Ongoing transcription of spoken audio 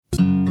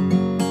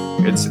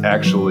it's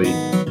actually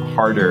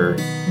harder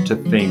to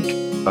think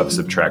of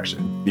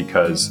subtraction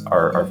because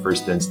our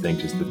first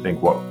instinct is to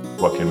think what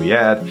can we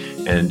add,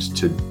 and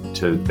to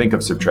think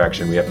of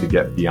subtraction we have to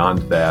get beyond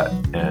that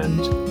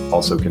and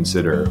also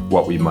consider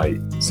what we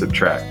might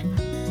subtract.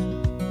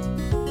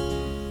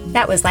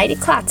 That was Leidy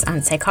Klotz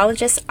on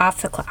Psychologists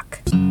Off the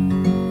Clock.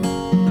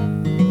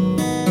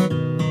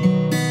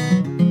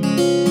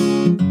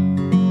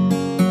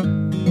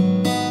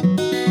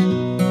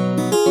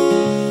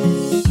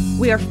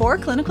 We are 4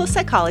 clinical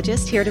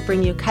psychologists here to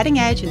bring you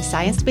cutting-edge and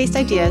science-based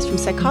ideas from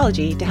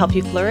psychology to help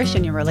you flourish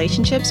in your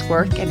relationships,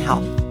 work, and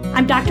health.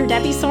 I'm Dr.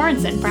 Debbie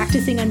Sorensen,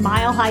 practicing in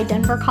Mile High,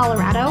 Denver,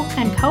 Colorado,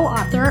 and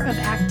co-author of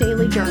ACT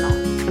Daily Journal.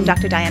 I'm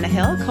Dr. Diana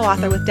Hill,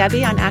 co-author with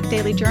Debbie on ACT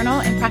Daily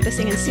Journal and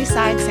practicing in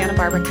Seaside, Santa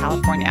Barbara,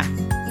 California.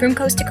 From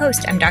coast to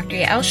coast, I'm Dr.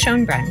 Yael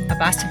Schonbrun, a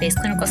Boston-based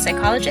clinical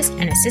psychologist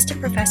and assistant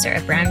professor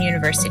at Brown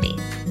University.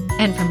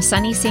 And from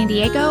sunny San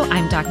Diego,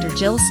 I'm Dr.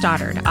 Jill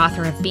Stoddard,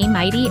 author of Be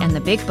Mighty and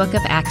the Big Book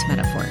of ACT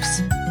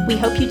Metaphors. We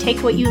hope you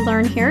take what you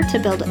learn here to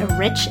build a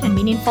rich and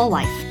meaningful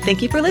life.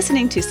 Thank you for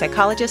listening to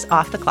Psychologists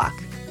Off the Clock.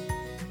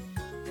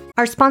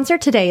 Our sponsor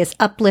today is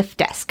Uplift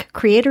Desk,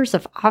 creators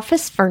of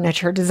office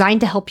furniture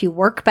designed to help you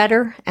work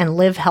better and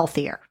live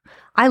healthier.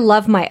 I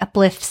love my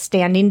Uplift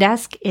standing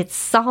desk. It's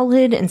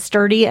solid and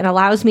sturdy and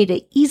allows me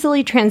to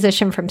easily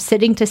transition from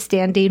sitting to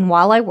standing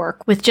while I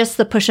work with just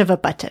the push of a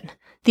button.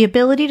 The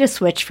ability to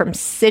switch from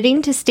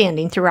sitting to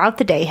standing throughout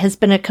the day has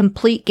been a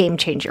complete game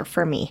changer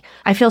for me.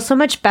 I feel so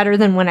much better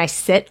than when I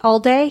sit all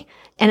day,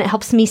 and it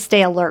helps me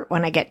stay alert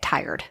when I get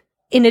tired.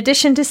 In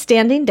addition to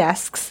standing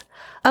desks,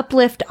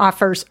 Uplift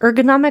offers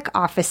ergonomic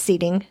office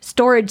seating,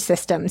 storage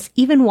systems,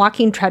 even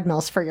walking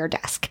treadmills for your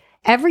desk.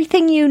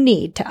 Everything you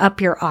need to up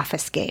your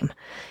office game.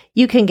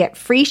 You can get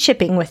free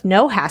shipping with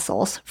no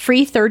hassles,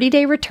 free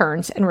 30-day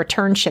returns and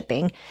return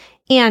shipping,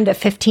 and a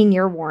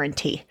 15-year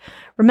warranty.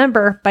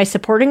 Remember, by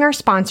supporting our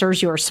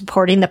sponsors, you are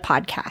supporting the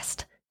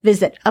podcast.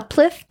 Visit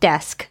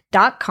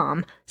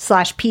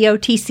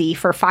upliftdesk.com/POTC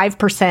for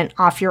 5%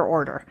 off your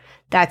order.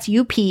 That's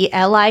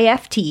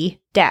UPLIFT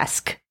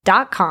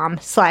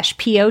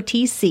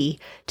desk.com/POTC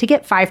to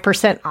get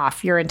 5%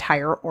 off your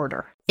entire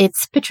order.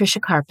 It's Patricia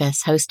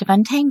Karpus, host of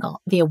Untangle,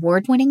 the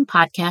award-winning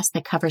podcast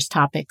that covers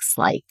topics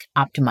like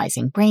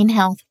optimizing brain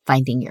health,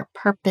 finding your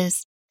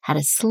purpose, how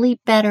to sleep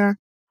better,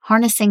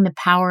 harnessing the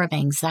power of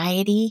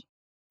anxiety,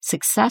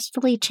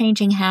 successfully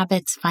changing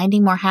habits,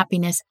 finding more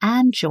happiness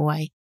and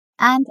joy,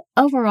 and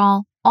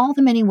overall, all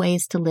the many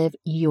ways to live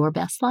your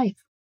best life.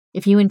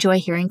 If you enjoy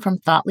hearing from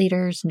thought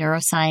leaders,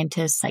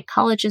 neuroscientists,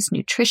 psychologists,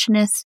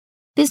 nutritionists,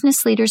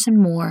 business leaders, and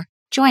more,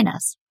 join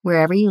us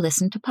wherever you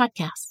listen to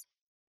podcasts.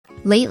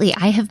 Lately,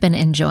 I have been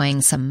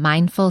enjoying some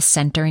mindful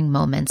centering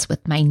moments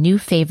with my new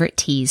favorite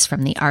teas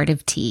from the Art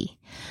of Tea.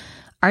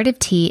 Art of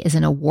Tea is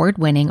an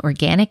award-winning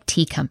organic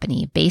tea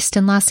company based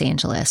in Los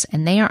Angeles,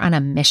 and they are on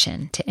a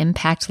mission to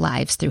impact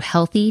lives through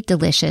healthy,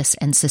 delicious,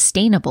 and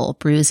sustainable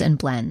brews and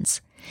blends.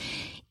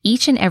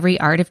 Each and every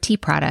Art of Tea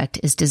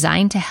product is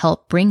designed to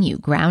help bring you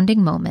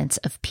grounding moments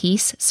of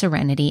peace,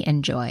 serenity,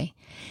 and joy.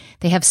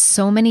 They have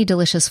so many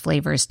delicious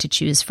flavors to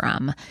choose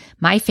from.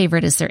 My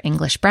favorite is their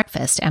English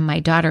breakfast, and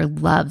my daughter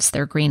loves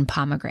their green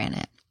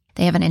pomegranate.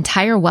 They have an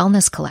entire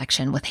wellness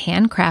collection with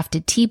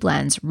handcrafted tea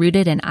blends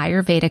rooted in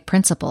Ayurvedic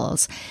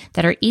principles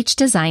that are each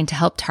designed to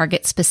help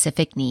target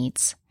specific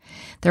needs.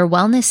 Their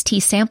wellness tea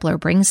sampler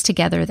brings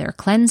together their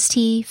cleanse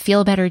tea,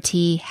 feel better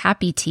tea,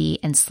 happy tea,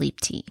 and sleep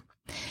tea.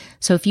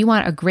 So if you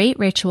want a great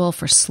ritual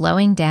for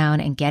slowing down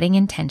and getting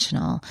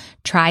intentional,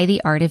 try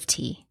the Art of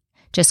Tea.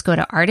 Just go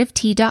to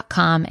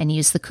artoftea.com and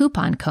use the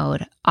coupon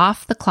code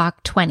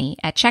OFFTHECLOCK20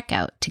 at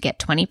checkout to get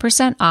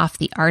 20% off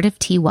the Art of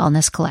Tea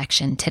Wellness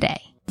Collection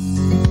today.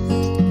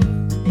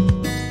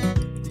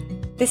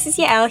 This is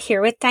Yael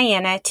here with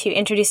Diana to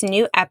introduce a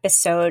new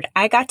episode.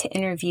 I got to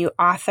interview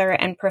author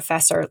and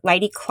professor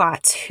Leidy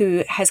Klotz,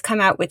 who has come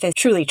out with a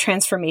truly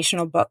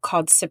transformational book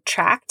called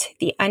Subtract: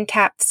 The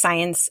Untapped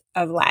Science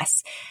of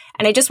Less.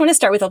 And I just want to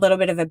start with a little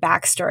bit of a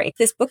backstory.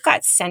 This book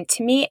got sent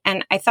to me,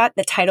 and I thought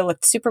the title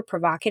looked super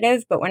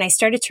provocative, but when I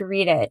started to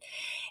read it,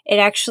 it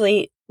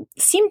actually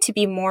seemed to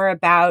be more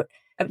about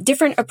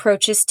different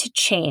approaches to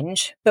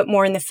change, but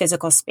more in the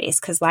physical space,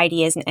 because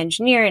Leidy is an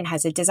engineer and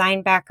has a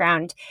design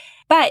background.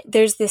 But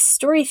there's this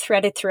story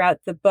threaded throughout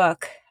the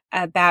book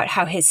about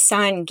how his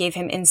son gave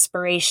him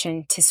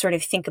inspiration to sort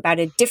of think about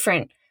a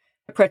different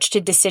approach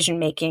to decision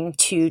making,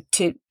 to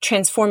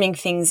transforming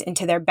things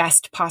into their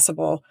best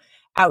possible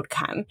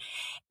outcome.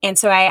 And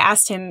so I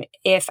asked him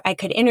if I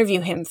could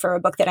interview him for a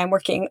book that I'm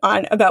working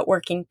on about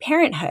working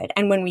parenthood.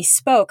 And when we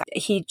spoke,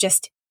 he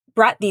just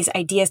brought these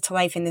ideas to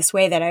life in this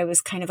way that I was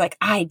kind of like,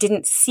 I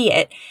didn't see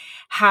it,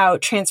 how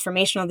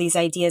transformational these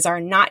ideas are,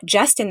 not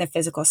just in the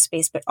physical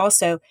space, but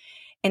also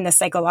in the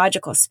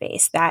psychological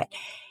space, that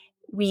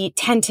we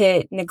tend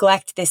to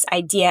neglect this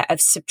idea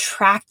of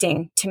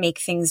subtracting to make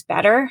things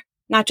better,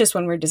 not just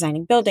when we're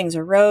designing buildings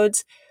or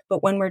roads,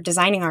 but when we're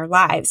designing our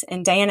lives.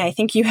 And Diana, I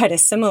think you had a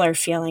similar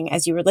feeling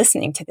as you were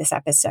listening to this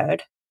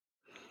episode.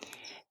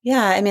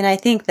 Yeah, I mean, I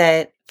think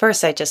that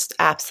first, I just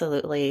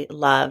absolutely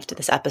loved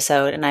this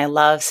episode, and I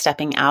love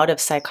stepping out of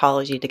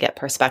psychology to get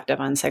perspective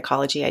on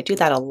psychology. I do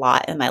that a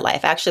lot in my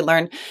life. I actually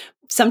learn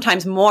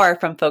sometimes more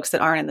from folks that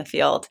aren't in the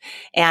field.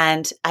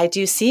 And I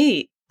do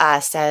see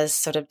us as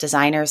sort of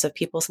designers of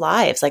people's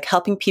lives, like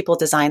helping people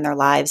design their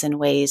lives in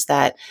ways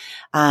that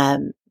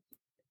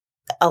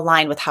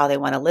align with how they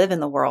want to live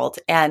in the world.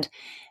 And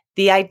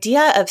the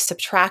idea of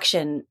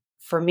subtraction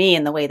for me,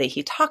 and the way that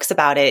he talks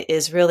about it,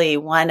 is really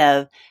one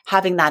of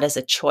having that as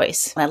a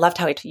choice. And I loved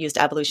how he used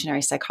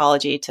evolutionary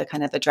psychology to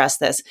kind of address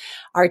this.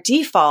 Our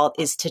default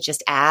is to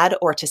just add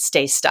or to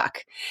stay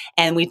stuck.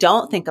 And we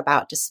don't think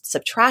about just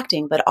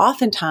subtracting, but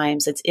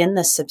oftentimes it's in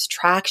the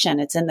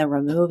subtraction, it's in the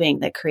removing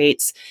that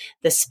creates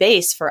the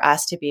space for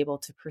us to be able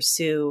to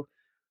pursue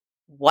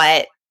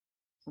what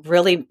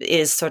really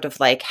is sort of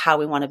like how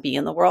we want to be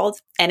in the world.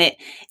 And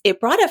it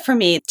brought up for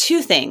me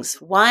two things.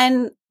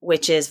 One,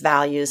 which is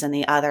values, and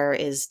the other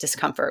is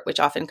discomfort,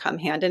 which often come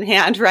hand in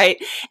hand, right?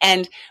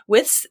 And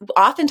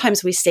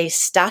oftentimes we stay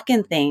stuck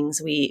in things,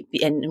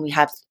 and we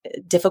have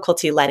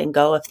difficulty letting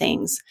go of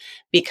things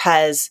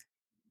because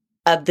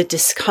of the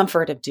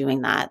discomfort of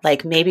doing that.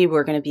 Like maybe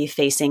we're going to be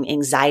facing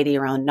anxiety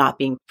around not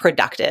being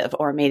productive,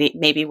 or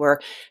maybe we're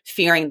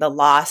fearing the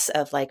loss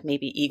of like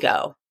maybe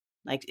ego.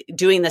 Like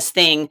doing this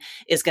thing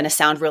is going to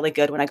sound really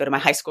good when I go to my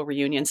high school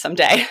reunion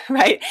someday,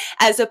 right?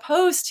 As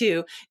opposed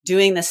to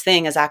doing this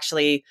thing is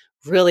actually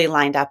really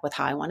lined up with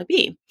how I want to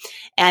be.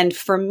 And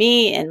for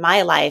me in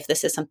my life,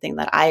 this is something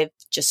that I've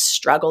just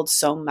struggled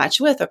so much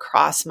with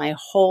across my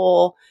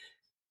whole,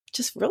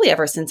 just really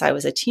ever since I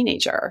was a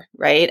teenager,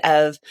 right?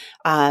 Of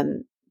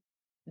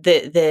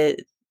the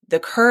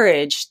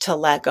courage to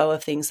let go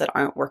of things that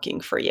aren't working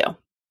for you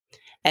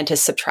and to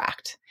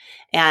subtract.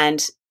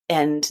 And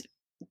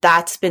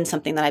that's been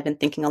something that I've been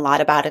thinking a lot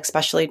about,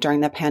 especially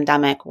during the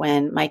pandemic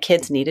when my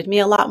kids needed me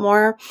a lot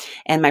more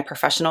and my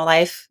professional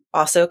life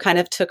also kind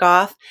of took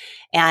off.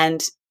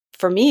 And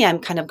for me, I'm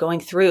kind of going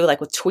through like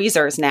with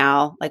tweezers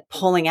now, like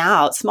pulling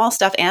out small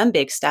stuff and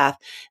big stuff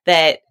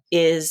that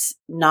is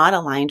not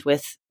aligned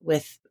with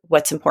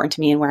what's important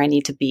to me and where I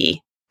need to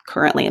be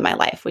currently in my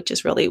life, which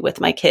is really with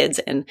my kids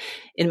and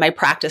in my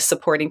practice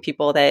supporting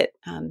people that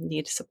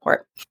need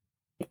support.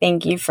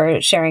 Thank you for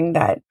sharing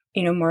that,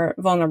 more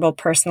vulnerable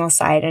personal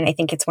side. And I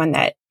think it's one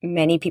that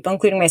many people,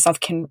 including myself,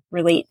 can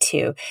relate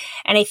to.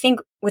 And I think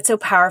what's so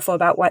powerful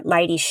about what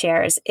Leidy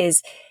shares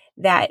is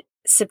that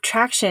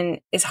subtraction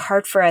is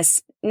hard for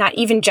us, not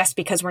even just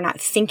because we're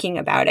not thinking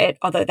about it,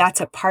 although that's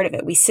a part of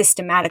it. We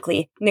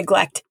systematically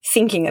neglect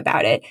thinking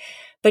about it.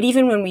 But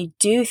even when we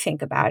do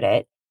think about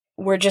it,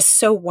 we're just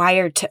so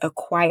wired to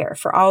acquire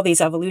for all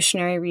these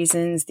evolutionary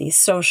reasons, these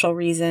social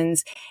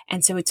reasons.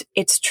 And so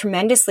it's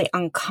tremendously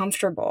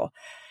uncomfortable.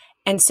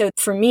 And so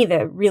for me,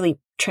 the really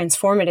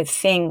transformative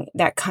thing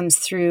that comes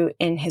through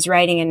in his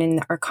writing and in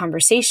our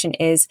conversation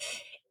is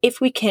if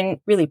we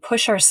can really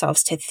push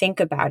ourselves to think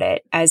about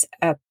it as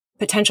a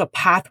potential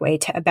pathway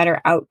to a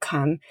better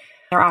outcome,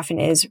 there often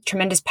is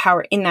tremendous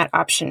power in that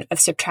option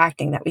of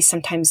subtracting that we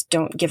sometimes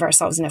don't give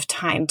ourselves enough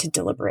time to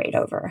deliberate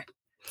over.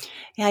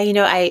 Yeah,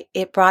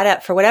 it brought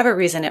up, for whatever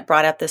reason, it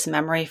brought up this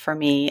memory for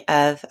me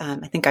of,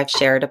 I think I've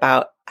shared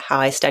about how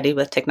I studied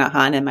with Thich Nhat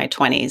Hanh in my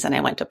 20s and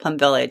I went to Plum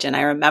Village. And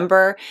I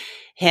remember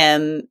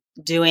him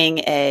doing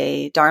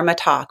a Dharma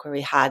talk where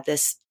we had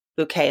this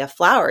bouquet of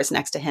flowers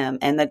next to him.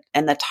 And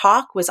the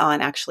talk was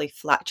on actually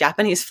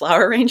Japanese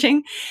flower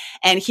arranging.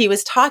 And he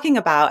was talking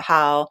about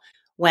how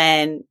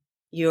when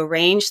you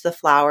arrange the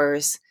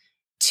flowers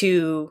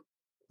to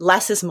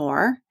less is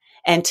more,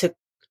 and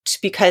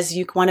because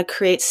you want to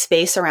create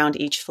space around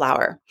each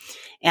flower.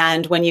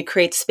 And when you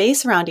create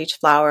space around each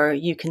flower,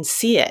 you can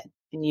see it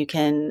and you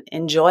can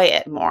enjoy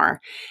it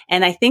more.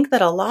 And I think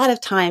that a lot of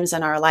times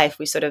in our life,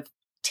 we sort of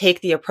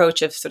take the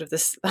approach of sort of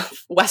this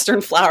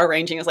Western flower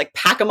arranging is like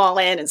pack them all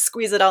in and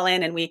squeeze it all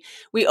in. And we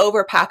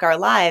overpack our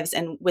lives.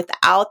 And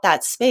without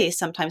that space,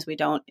 sometimes we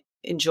don't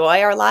enjoy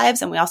our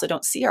lives. And we also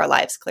don't see our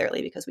lives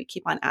clearly because we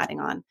keep on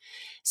adding on.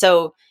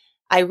 So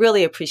I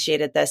really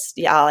appreciated this,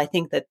 Yael. I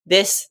think that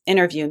this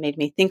interview made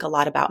me think a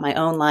lot about my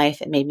own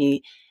life. It made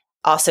me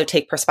also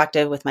take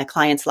perspective with my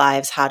clients'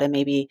 lives, how to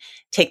maybe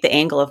take the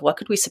angle of what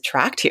could we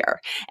subtract here?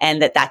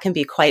 And that can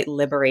be quite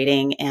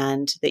liberating,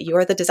 and that you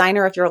are the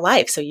designer of your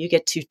life. So you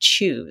get to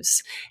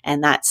choose.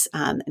 And that's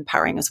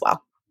empowering as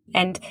well.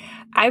 And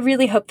I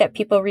really hope that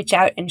people reach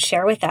out and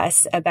share with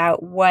us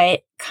about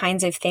what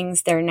kinds of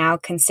things they're now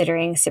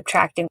considering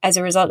subtracting as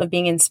a result of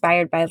being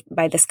inspired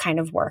by this kind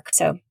of work.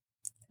 So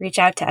reach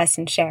out to us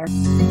and share.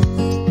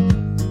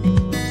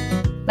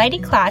 Leidy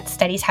Klotz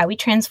studies how we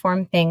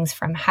transform things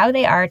from how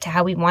they are to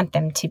how we want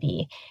them to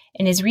be.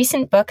 In his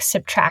recent book,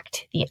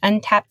 Subtract, The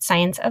Untapped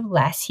Science of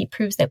Less, he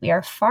proves that we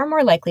are far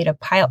more likely to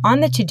pile on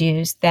the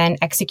to-dos than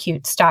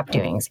execute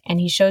stop-doings, and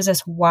he shows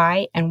us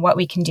why and what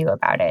we can do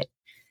about it.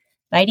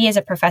 Leidy is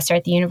a professor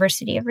at the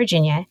University of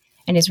Virginia,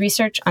 and his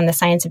research on the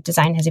science of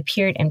design has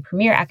appeared in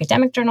premier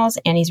academic journals,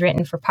 and he's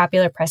written for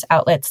popular press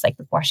outlets like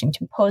the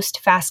Washington Post,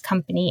 Fast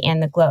Company,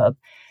 and The Globe.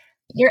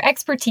 your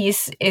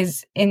expertise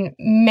is in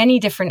many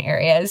different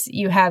areas.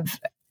 You have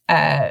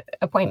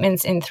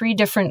appointments in 3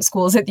 different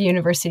schools at the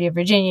University of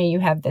Virginia. You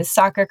have this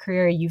soccer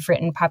career. You've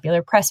written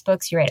popular press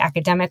books. You write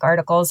academic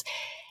articles.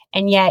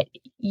 And yet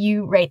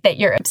you write that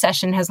your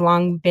obsession has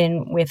long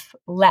been with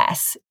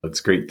less. It's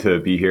great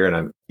to be here.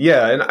 And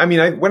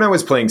when I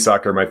was playing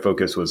soccer, my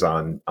focus was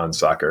on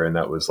soccer. And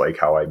that was like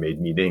how I made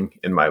meaning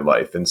in my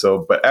life. And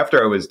so, but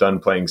after I was done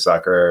playing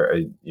soccer,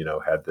 I,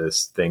 had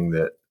this thing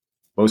that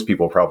most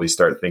people probably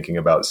start thinking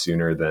about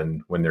sooner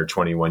than when they're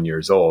 21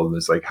 years old.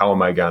 It's like, how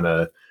am I going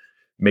to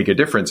make a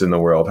difference in the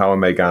world? How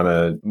am I going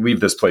to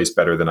leave this place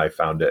better than I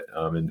found it,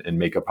 and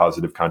make a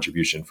positive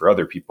contribution for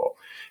other people?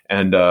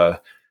 And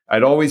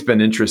I'd always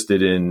been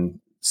interested in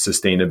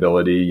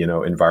sustainability,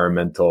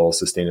 environmental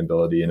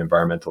sustainability and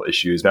environmental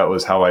issues. That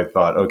was how I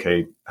thought,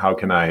 okay, how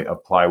can I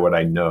apply what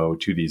I know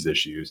to these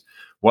issues?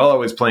 While I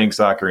was playing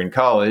soccer in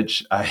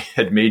college, I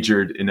had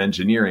majored in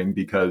engineering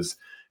because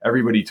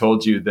everybody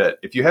told you that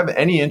if you have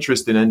any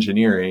interest in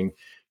engineering,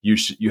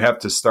 you have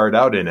to start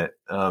out in it,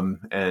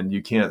 and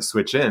you can't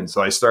switch in.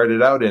 So I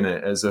started out in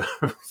it as a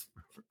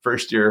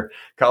first year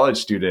college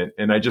student,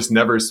 and I just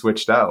never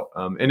switched out.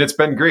 And it's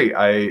been great.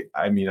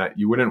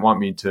 You wouldn't want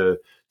me to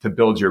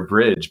build your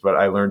bridge, but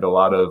I learned a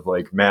lot of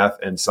like math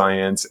and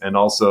science, and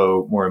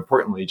also more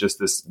importantly, just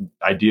this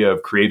idea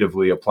of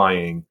creatively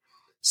applying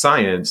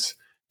science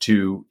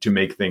to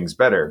make things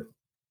better.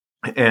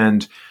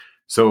 And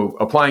so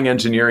applying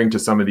engineering to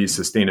some of these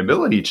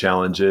sustainability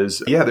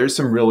challenges, there's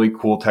some really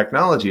cool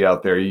technology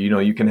out there.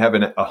 You can have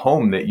a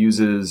home that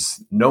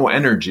uses no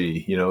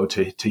energy,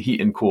 to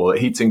heat and cool.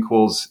 It heats and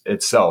cools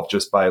itself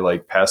just by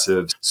like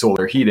passive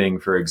solar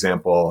heating, for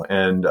example.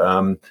 And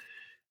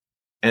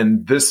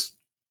this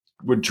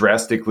would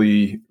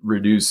drastically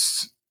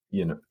reduce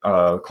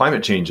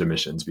climate change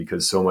emissions,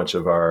 because so much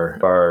of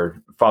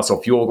our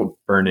fossil fuel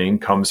burning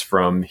comes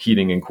from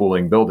heating and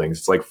cooling buildings.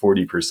 It's like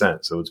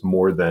 40%. So it's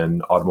more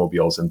than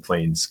automobiles and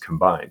planes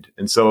combined.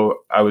 And so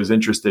I was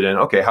interested in,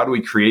 okay, how do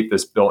we create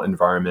this built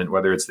environment,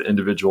 whether it's the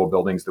individual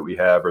buildings that we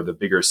have or the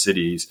bigger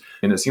cities?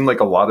 And it seemed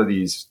like a lot of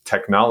these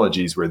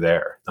technologies were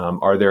there.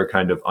 Are there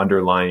kind of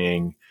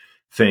underlying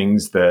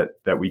things that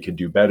we could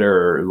do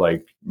better, or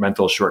like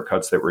mental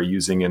shortcuts that we're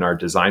using in our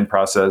design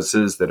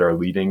processes that are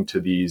leading to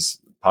these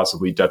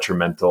possibly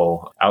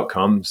detrimental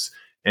outcomes?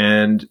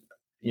 And,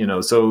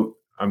 so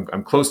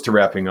I'm close to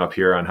wrapping up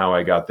here on how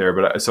I got there.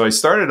 But so I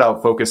started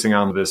out focusing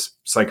on this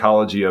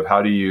psychology of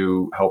how do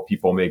you help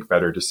people make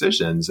better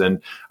decisions?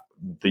 And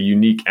the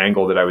unique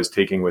angle that I was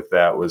taking with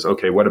that was,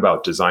 okay, what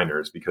about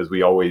designers? Because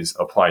we always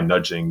apply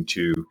nudging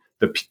to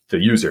the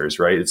users,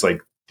 right? It's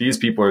like, these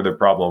people are the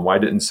problem. Why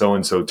didn't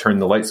so-and-so turn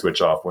the light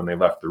switch off when they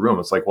left the room?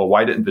 It's like, well,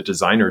 why didn't the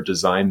designer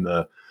design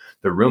the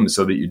room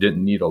so that you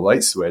didn't need a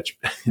light switch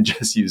and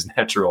just use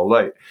natural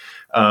light?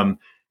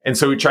 And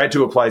so we tried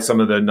to apply some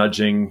of the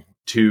nudging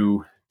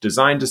to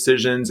design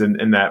decisions,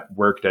 and that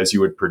worked as you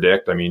would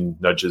predict. I mean,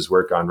 nudges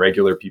work on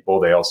regular people.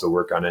 They also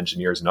work on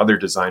engineers and other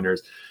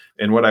designers.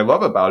 And what I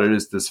love about it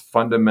is this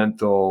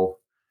fundamental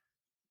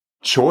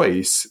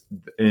choice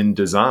in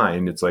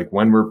design. It's like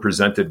when we're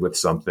presented with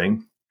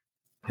something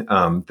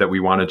that we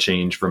want to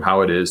change from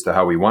how it is to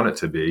how we want it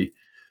to be,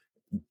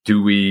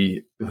 do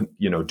we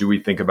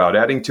think about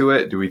adding to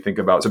it? Do we think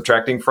about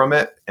subtracting from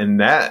it? And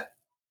that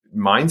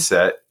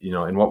mindset,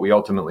 and what we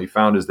ultimately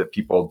found is that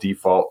people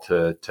default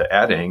to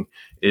adding,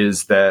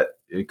 is that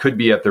it could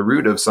be at the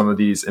root of some of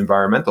these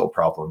environmental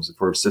problems. If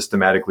we're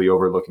systematically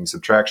overlooking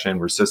subtraction,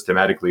 we're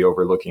systematically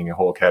overlooking a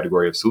whole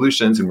category of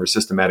solutions, and we're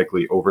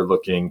systematically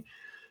overlooking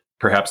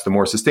perhaps the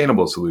more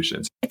sustainable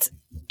solutions.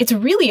 It's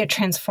really a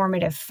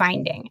transformative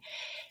finding.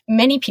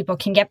 Many people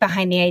can get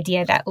behind the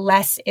idea that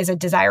less is a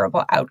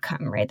desirable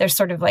outcome, right? There's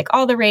sort of like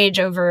all the rage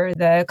over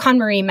the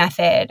KonMari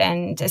method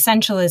and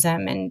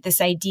essentialism, and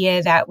this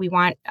idea that we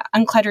want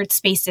uncluttered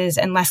spaces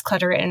and less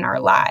clutter in our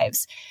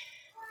lives.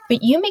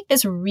 But you make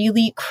this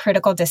really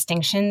critical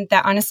distinction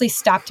that honestly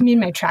stopped me in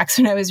my tracks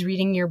when I was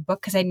reading your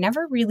book, because I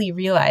never really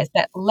realized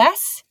that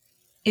less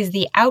is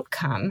the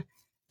outcome,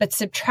 but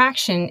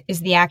subtraction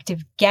is the act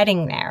of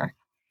getting there.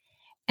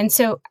 And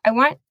so I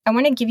want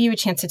to give you a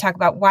chance to talk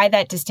about why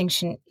that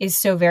distinction is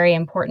so very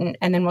important.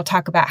 And then we'll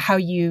talk about how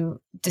you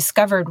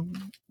discovered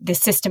the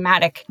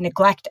systematic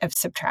neglect of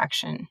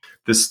subtraction.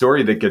 The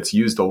story that gets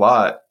used a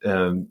lot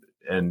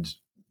and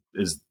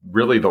is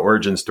really the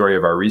origin story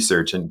of our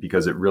research, and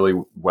because it really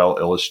well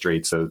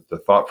illustrates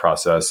the thought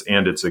process,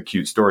 and it's a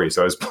cute story.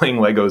 So I was playing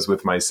Legos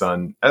with my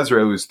son,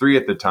 Ezra, who was 3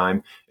 at the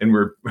time, and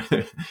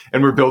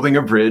we're building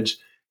a bridge.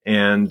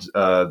 And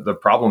the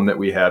problem that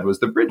we had was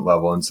the bridge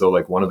level. And so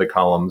like one of the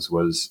columns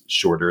was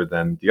shorter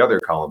than the other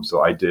column.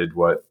 So I did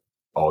what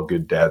all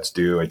good dads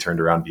do. I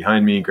turned around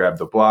behind me, grabbed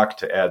the block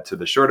to add to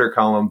the shorter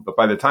column. But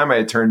by the time I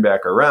had turned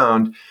back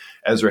around,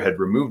 Ezra had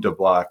removed a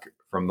block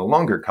from the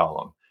longer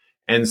column.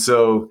 And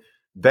so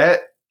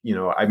that,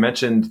 I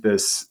mentioned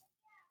this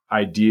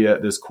idea,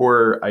 this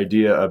core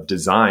idea of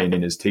design,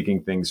 and is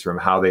taking things from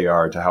how they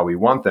are to how we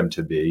want them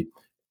to be.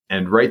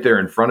 And right there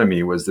in front of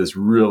me was this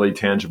really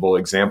tangible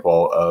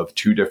example of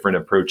two different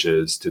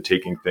approaches to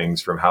taking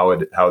things from how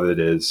it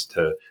is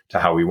to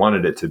how we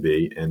wanted it to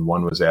be. And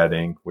one was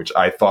adding, which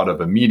I thought of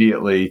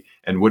immediately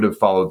and would have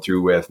followed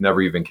through with,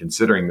 never even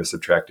considering the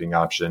subtracting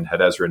option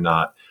had Ezra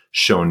not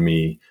shown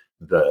me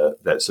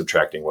that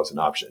subtracting was an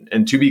option.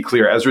 And to be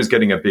clear, Ezra's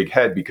getting a big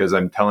head because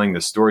I'm telling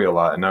this story a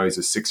lot. And now he's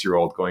a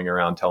 6-year-old going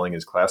around telling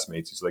his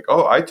classmates, he's like,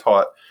 oh, I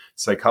taught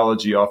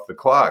psychology off the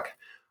clock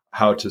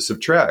how to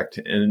subtract.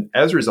 And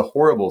Ezra's a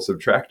horrible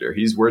subtractor.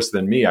 He's worse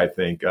than me, I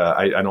think.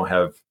 I don't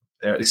have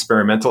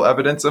experimental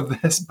evidence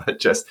of this, but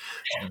just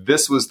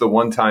this was the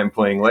one time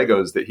playing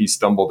Legos that he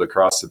stumbled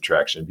across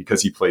subtraction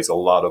because he plays a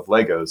lot of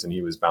Legos and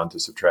he was bound to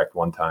subtract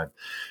one time.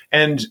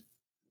 And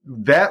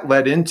that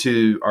led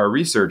into our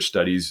research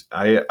studies.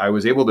 I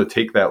was able to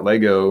take that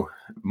Lego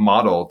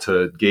model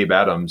to Gabe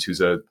Adams,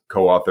 who's a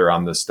co-author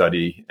on the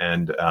study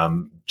and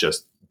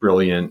just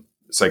brilliant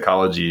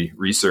psychology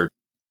research.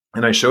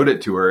 And I showed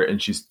it to her,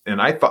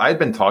 and I'd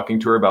been talking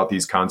to her about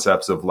these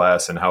concepts of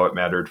less and how it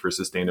mattered for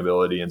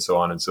sustainability and so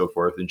on and so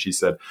forth. And she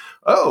said,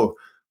 "Oh,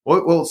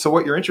 well, so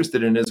what you're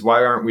interested in is why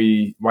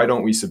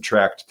don't we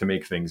subtract to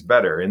make things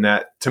better?" And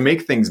that to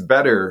make things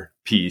better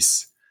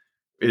piece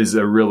is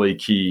a really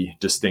key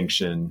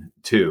distinction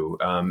too.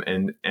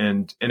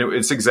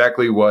 It's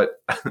exactly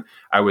what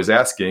I was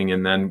asking.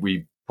 And then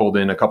we pulled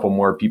in a couple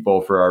more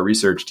people for our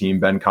research team,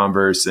 Ben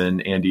Converse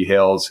and Andy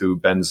Hales, who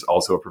Ben's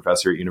also a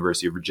professor at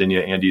University of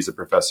Virginia. Andy's a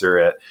professor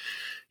at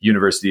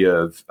University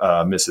of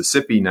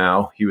Mississippi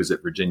now. He was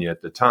at Virginia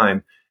at the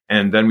time.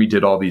 And then we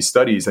did all these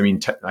studies. I mean,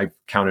 I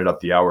counted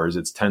up the hours.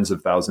 It's tens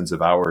of thousands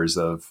of hours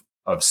of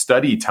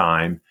study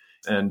time.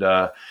 And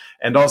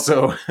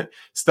also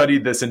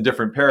studied this in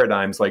different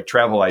paradigms like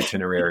travel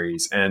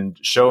itineraries and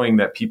showing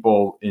that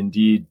people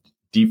indeed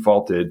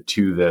defaulted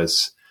to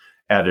this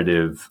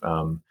additive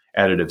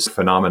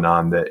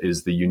phenomenon that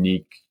is the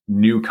unique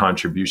new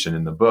contribution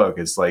in the book.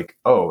 It's like,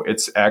 oh,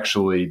 it's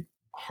actually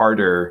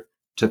harder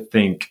to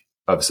think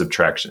of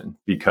subtraction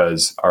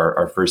because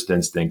our first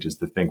instinct is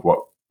to think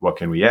what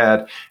can we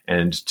add,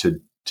 and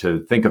to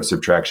think of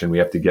subtraction, we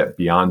have to get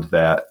beyond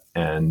that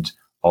and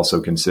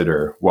also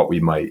consider what we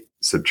might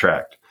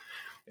subtract.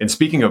 And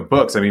speaking of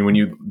books, I mean, when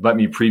you let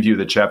me preview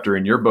the chapter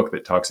in your book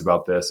that talks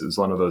about this, it was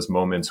one of those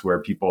moments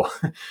where people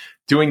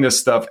doing this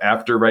stuff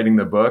after writing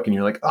the book, and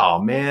you're like, oh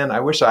man, I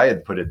wish I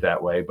had put it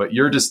that way. But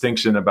your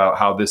distinction about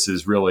how this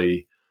is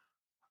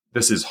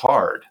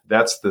hard,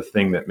 that's the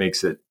thing that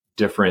makes it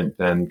different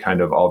than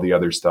kind of all the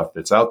other stuff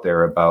that's out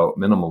there about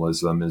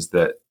minimalism, is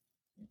that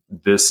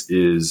this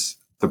is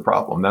the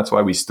problem. That's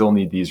why we still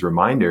need these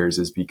reminders,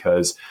 is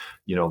because,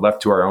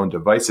 left to our own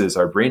devices,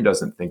 our brain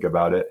doesn't think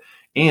about it.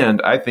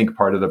 And I think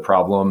part of the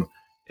problem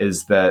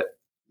is that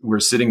we're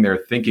sitting there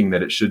thinking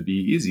that it should be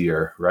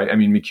easier, right? I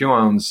mean,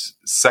 McKeown's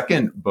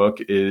second book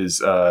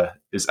is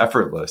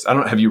Effortless.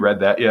 Have you read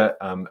that yet?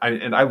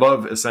 I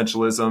love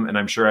essentialism, and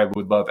I'm sure I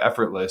would love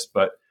Effortless,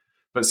 but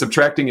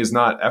subtracting is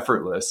not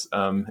effortless.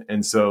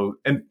 And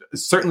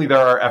certainly there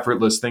are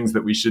effortless things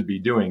that we should be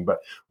doing. But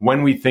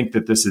when we think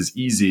that this is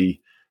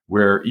easy,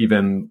 we're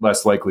even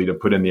less likely to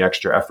put in the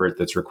extra effort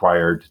that's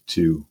required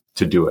to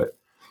do it.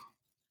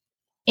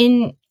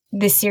 In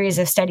this series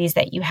of studies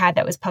that you had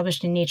that was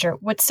published in Nature,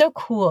 what's so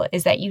cool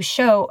is that you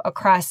show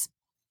across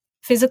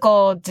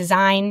physical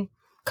design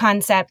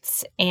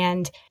concepts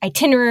and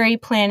itinerary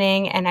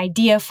planning and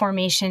idea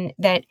formation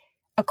that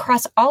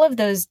across all of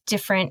those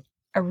different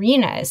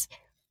arenas,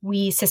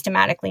 we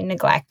systematically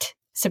neglect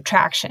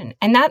subtraction.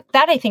 And that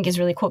I think is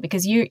really cool,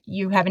 because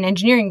you have an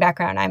engineering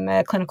background. I'm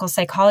a clinical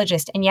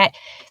psychologist. And yet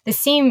the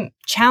same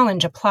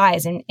challenge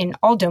applies in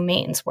all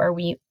domains where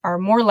we are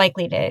more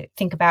likely to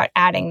think about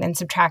adding than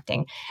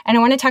subtracting. And I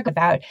want to talk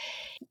about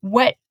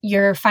what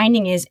your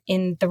finding is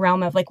in the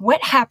realm of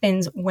what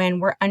happens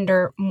when we're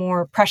under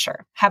more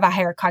pressure, have a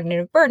higher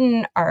cognitive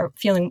burden, are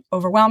feeling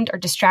overwhelmed or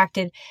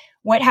distracted.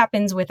 What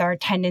happens with our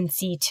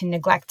tendency to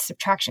neglect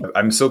subtraction?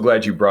 I'm so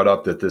glad you brought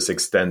up that this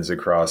extends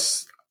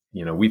across,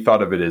 we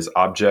thought of it as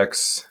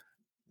objects.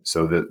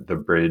 So the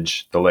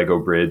bridge, the Lego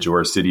bridge,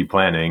 or city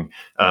planning,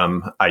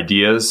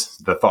 ideas,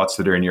 the thoughts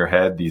that are in your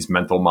head, these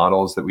mental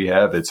models that we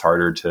have, it's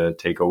harder to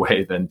take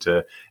away than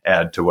to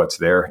add to what's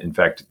there. In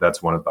fact,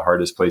 that's one of the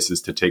hardest places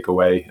to take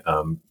away.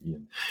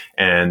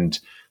 And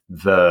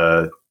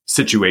the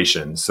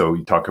situation. So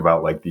you talk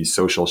about these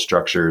social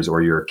structures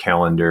or your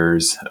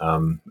calendars,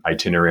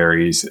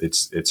 itineraries.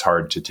 It's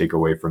hard to take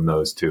away from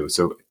those too.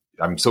 So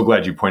I'm so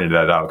glad you pointed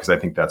that out, because I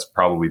think that's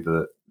probably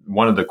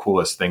one of the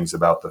coolest things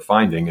about the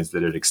finding, is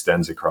that it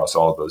extends across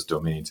all of those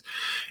domains.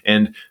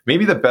 And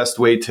maybe the best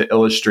way to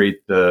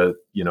illustrate the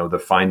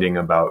finding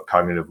about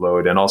cognitive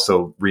load and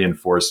also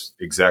reinforce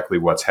exactly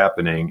what's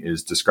happening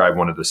is describe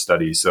one of the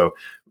studies. So,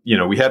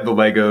 we had the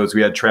Legos,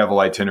 we had travel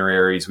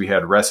itineraries, we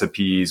had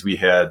recipes, we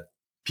had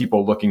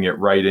people looking at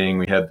writing,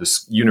 we had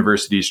this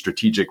university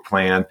strategic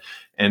plan.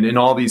 And in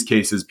all these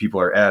cases, people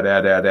are add.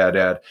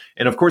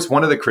 And of course,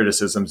 one of the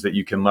criticisms that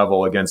you can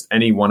level against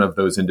any one of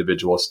those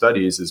individual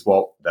studies is,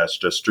 well, that's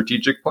just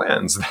strategic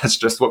plans. That's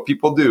just what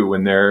people do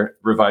when they're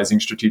revising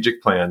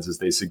strategic plans, is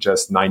they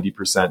suggest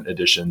 90%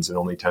 additions and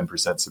only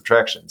 10%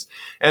 subtractions.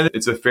 And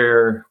it's a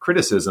fair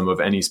criticism of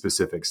any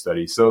specific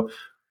study. So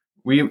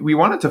we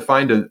wanted to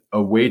find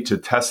a way to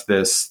test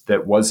this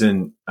that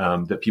wasn't,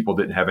 that people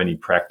didn't have any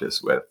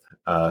practice with.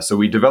 So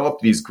we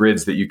developed these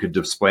grids that you could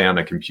display on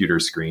a computer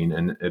screen.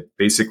 And it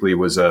basically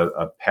was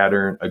a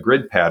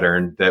grid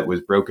pattern that was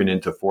broken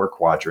into 4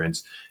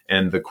 quadrants.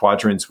 And the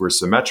quadrants were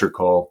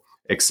symmetrical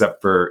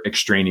except for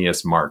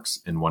extraneous marks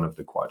in one of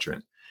the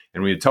quadrant.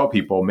 And we would tell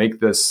people,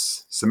 make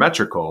this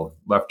symmetrical,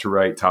 left to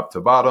right, top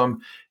to bottom.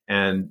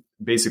 And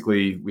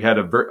basically, we had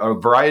a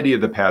variety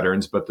of the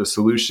patterns, but the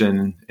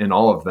solution in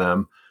all of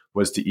them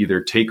was to either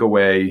take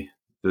away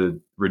the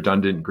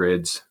redundant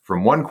grids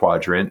from one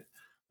quadrant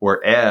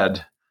or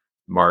add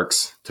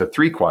marks to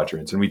 3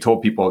 quadrants. And we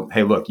told people,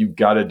 hey, look, you've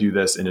got to do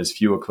this in as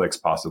few clicks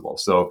possible.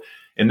 So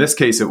in this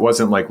case, it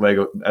wasn't like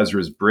Lego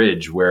Ezra's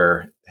Bridge,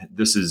 where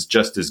this is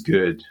just as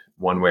good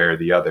one way or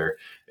the other.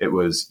 It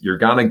was, you're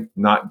going to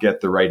not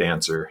get the right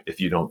answer if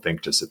you don't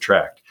think to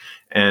subtract.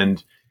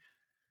 And,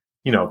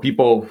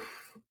 people,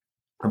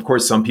 of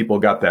course, some people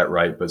got that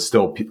right, but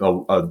still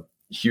a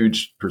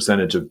huge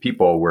percentage of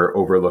people were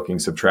overlooking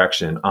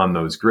subtraction on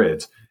those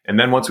grids. And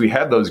then once we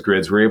had those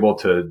grids, we're able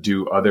to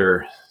do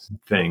other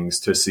things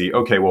to see,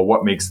 okay, well,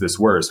 what makes this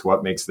worse?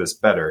 What makes this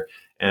better?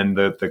 And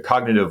the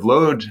cognitive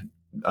load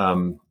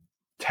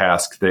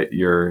task that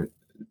you're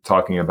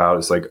talking about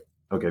is like,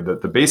 okay,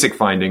 the basic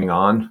finding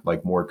on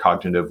like more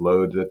cognitive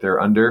load that they're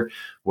under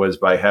was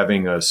by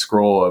having a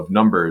scroll of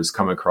numbers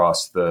come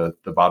across the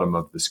bottom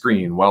of the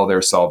screen while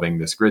they're solving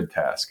this grid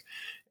task.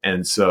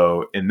 And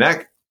so in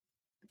that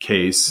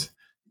case,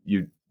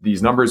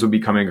 these numbers would be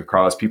coming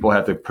across. People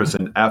had to push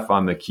an F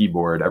on the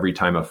keyboard every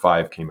time a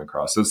 5 came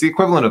across. So it's the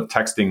equivalent of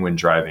texting when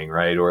driving,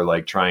 right? Or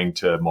like trying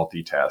to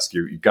multitask.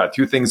 You've got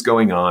 2 things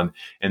going on.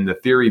 And the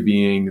theory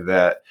being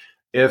that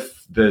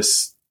if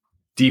this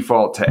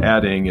default to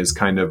adding is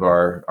kind of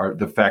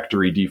the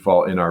factory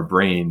default in our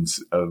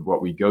brains of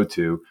what we go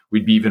to,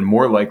 we'd be even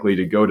more likely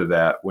to go to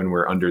that when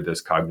we're under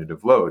this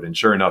cognitive load. And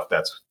sure enough,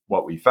 that's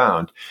what we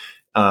found.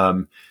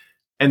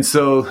 And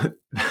so,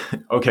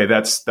 okay,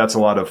 that's a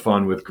lot of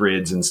fun with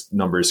grids and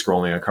numbers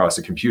scrolling across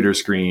a computer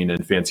screen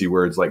and fancy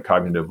words like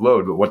cognitive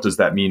load. But what does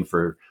that mean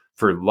for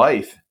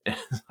life?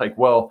 Like,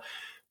 well,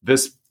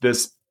 this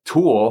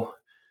tool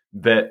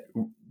that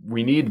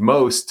we need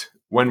most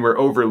when we're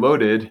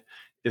overloaded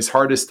is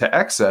hardest to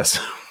access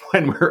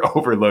when we're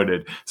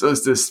overloaded. So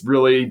it's this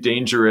really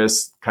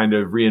dangerous kind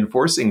of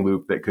reinforcing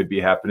loop that could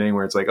be happening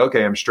where it's like,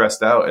 okay, I'm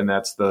stressed out and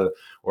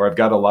or I've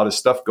got a lot of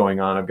stuff going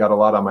on. I've got a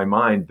lot on my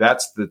mind.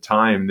 That's the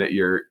time that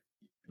you're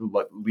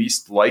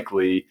least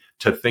likely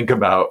to think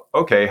about,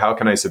 okay, how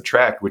can I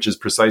subtract? Which is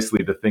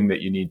precisely the thing that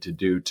you need to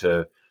do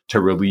to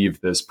relieve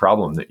this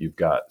problem that you've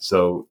got.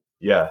 So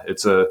yeah,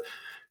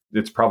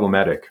 it's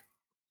problematic.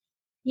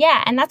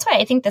 Yeah. And that's why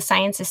I think the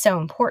science is so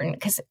important,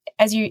 because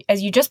as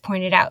you just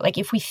pointed out, like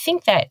if we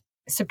think that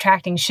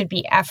subtracting should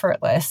be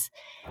effortless,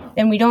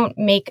 then we don't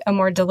make a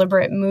more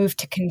deliberate move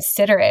to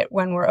consider it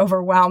when we're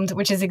overwhelmed,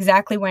 which is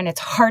exactly when it's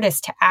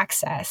hardest to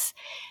access.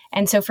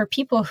 And so for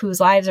people whose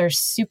lives are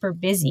super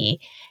busy,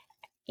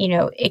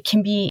 it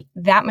can be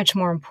that much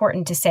more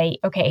important to say,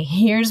 okay,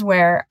 here's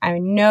where I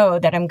know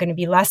that I'm going to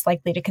be less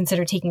likely to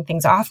consider taking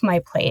things off my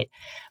plate,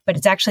 but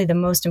it's actually the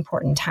most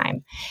important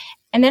time.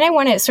 And then I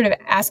want to sort of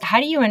ask, how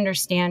do you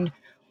understand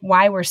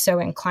why we're so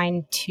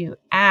inclined to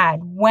add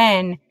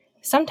when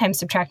sometimes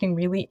subtracting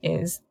really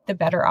is the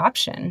better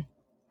option?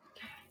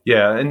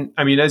 Yeah. And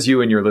I mean, as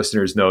you and your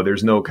listeners know,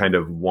 there's no kind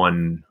of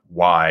one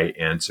why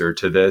answer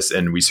to this.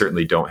 And we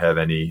certainly don't have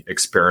any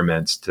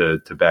experiments to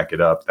back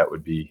it up. That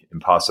would be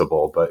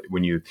impossible. But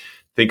when you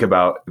think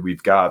about,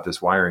 we've got this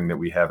wiring that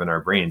we have in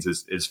our brains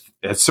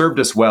has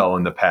served us well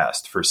in the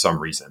past for some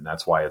reason.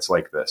 That's why it's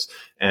like this.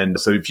 And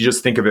so if you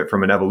just think of it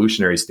from an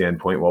evolutionary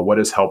standpoint, well, what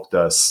has helped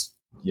us,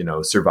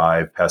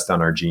 survive, pass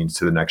down our genes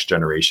to the next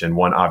generation?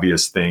 One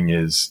obvious thing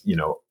is,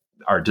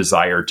 our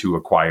desire to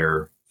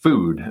acquire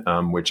food,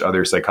 which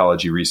other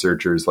psychology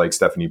researchers like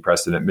Stephanie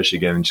Preston at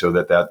Michigan show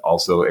that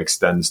also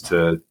extends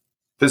to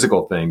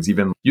physical things,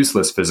 even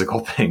useless physical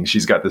things.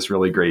 She's got this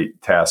really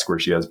great task where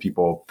she has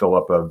people fill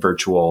up a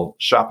virtual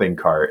shopping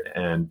cart,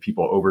 and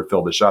people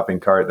overfill the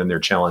shopping cart. Then they're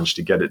challenged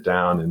to get it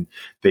down, and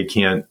they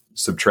can't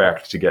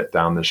subtract to get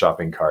down the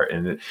shopping cart.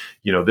 And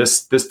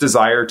this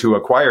desire to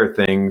acquire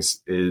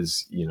things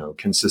is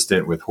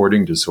consistent with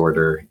hoarding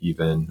disorder,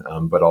 even,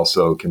 but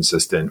also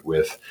consistent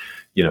with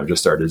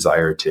just our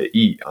desire to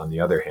eat on the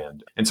other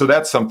hand. And so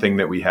that's something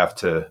that we have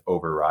to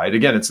override.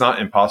 Again, it's not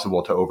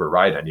impossible to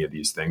override any of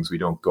these things. We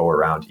don't go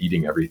around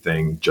eating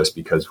everything just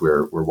because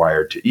we're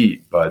wired to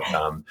eat, but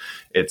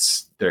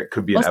there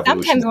could be an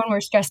evolution. Sometimes when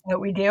we're stressed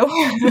out, we do.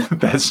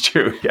 That's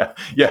true. Yeah.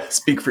 Yeah.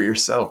 Speak for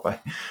yourself.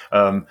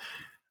 I'm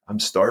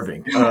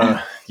starving.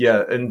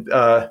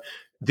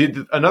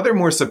 Another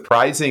more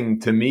surprising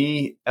to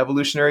me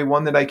evolutionary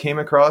one that I came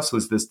across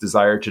was this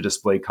desire to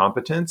display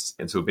competence.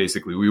 And so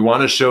basically, we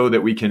want to show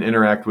that we can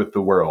interact with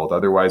the world.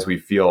 Otherwise, we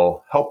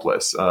feel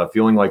helpless.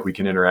 Feeling like we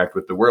can interact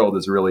with the world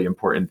is a really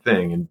important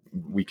thing, and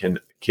we can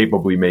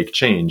capably make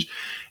change.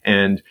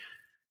 And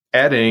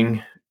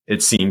adding,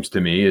 it seems to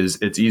me,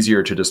 it's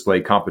easier to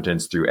display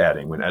competence through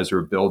adding. When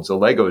Ezra builds a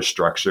Lego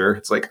structure,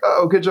 it's like,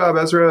 oh, good job,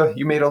 Ezra.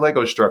 You made a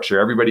Lego structure.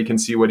 Everybody can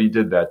see what he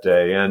did that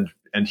day.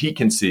 And he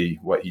can see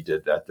what he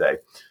did that day.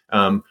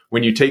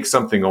 When you take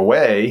something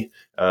away,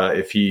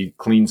 if he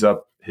cleans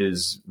up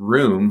his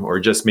room or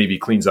just maybe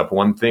cleans up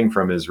one thing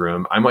from his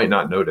room, I might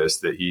not notice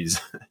that he's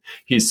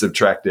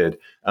subtracted.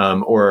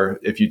 Or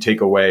if you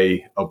take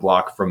away a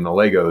block from the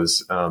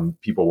Legos,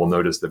 people will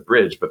notice the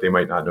bridge, but they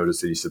might not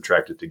notice that he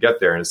subtracted to get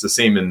there. And it's the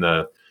same in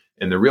the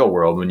real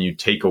world. When you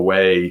take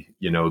away,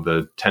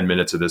 the 10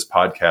 minutes of this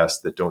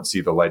podcast that don't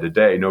see the light of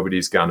day,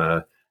 nobody's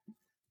gonna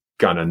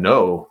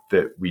know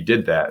that we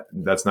did that.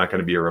 That's not going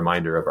to be a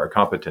reminder of our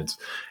competence.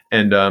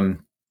 And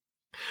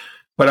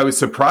but I was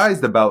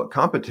surprised about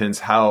competence,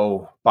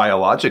 how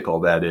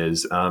biological that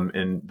is.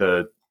 And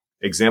the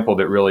example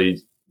that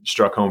really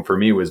struck home for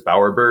me was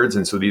bowerbirds.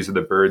 And so these are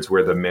the birds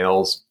where the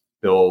males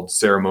build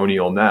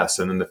ceremonial nests,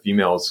 and then the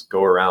females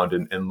go around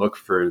and look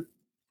for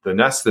the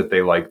nests that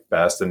they like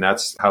best. And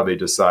that's how they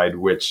decide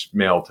which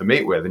male to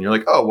mate with. And you're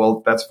like, oh,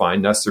 well, that's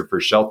fine. Nests are for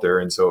shelter.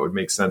 And so it would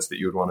make sense that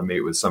you would want to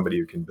mate with somebody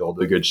who can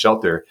build a good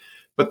shelter.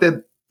 But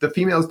the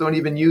females don't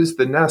even use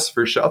the nests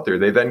for shelter.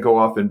 They then go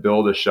off and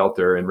build a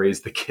shelter and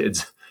raise the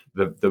kids,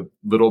 the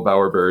little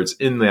bowerbirds,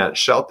 in that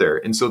shelter.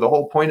 And so the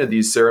whole point of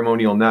these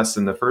ceremonial nests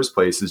in the first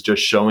place is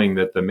just showing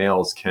that the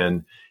males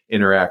can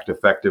interact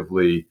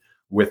effectively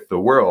with the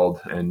world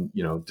and,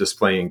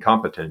 displaying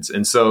competence.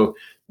 And so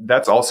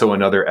that's also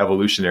another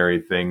evolutionary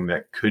thing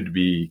that could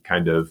be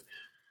kind of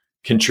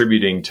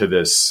contributing to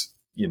this,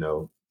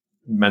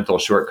 mental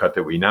shortcut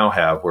that we now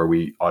have, where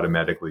we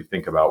automatically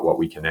think about what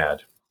we can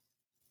add.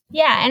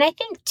 Yeah. And I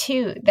think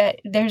too that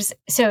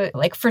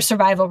like for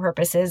survival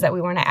purposes, that we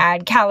want to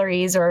add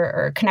calories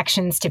or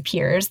connections to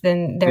peers,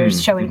 then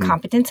there's showing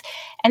competence.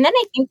 And then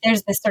I think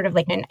there's this sort of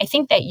I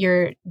think that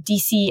your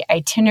DC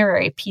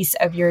itinerary piece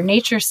of your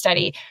nature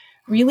study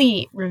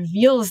really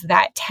reveals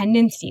that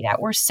tendency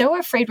that we're so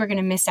afraid we're going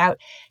to miss out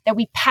that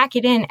we pack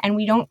it in and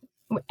we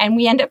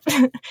end up,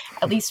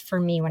 at least for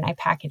me, when I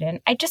pack it in,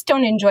 I just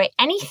don't enjoy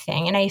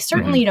anything. And I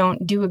certainly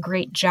don't do a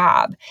great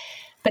job.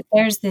 But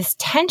there's this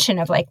tension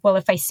of well,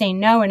 if I say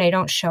no and I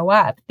don't show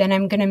up, then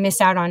I'm going to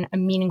miss out on a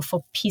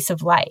meaningful piece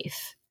of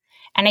life.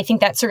 And I think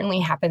that certainly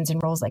happens in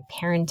roles like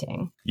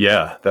parenting.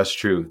 Yeah, that's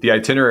true. The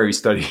itinerary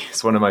study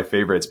is one of my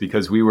favorites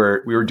because we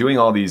were doing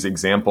all these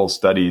example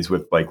studies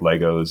with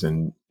Legos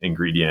and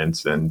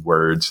ingredients and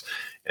words.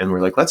 And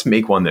we're like, let's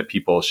make one that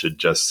people should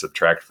just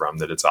subtract from,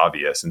 that it's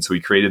obvious. And so we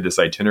created this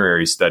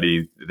itinerary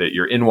study that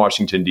you're in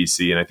Washington,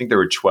 D.C. And I think there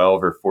were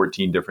 12 or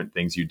 14 different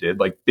things you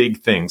did, big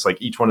things.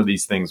 Each one of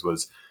these things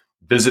was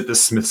visit the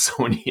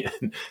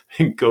Smithsonian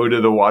and go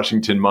to the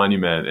Washington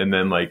Monument and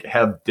then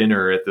have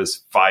dinner at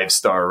this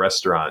 5-star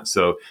restaurant.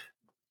 So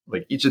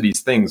each of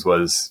these things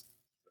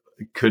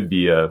could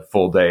be a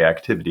full day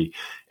activity.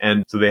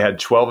 And so they had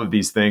 12 of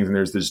these things, and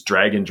there's this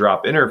drag and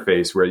drop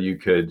interface where you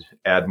could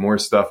add more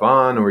stuff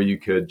on, or you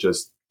could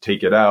just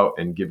take it out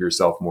and give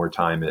yourself more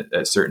time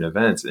at certain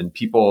events. And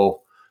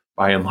people,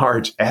 by and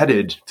large,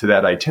 added to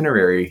that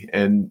itinerary.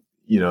 And,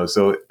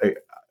 so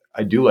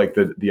I do like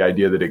the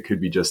idea that it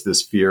could be just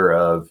this fear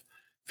of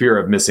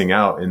missing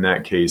out in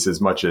that case, as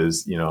much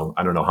as,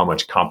 I don't know how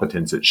much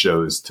competence it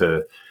shows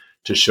to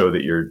show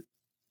that you're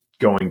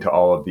going to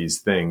all of these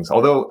things.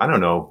 Although, I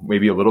don't know,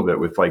 maybe a little bit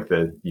with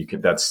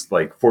that's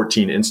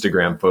 14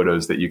 Instagram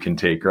photos that you can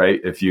take, right?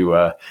 If you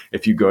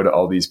go to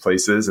all these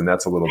places, and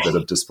that's a little bit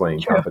of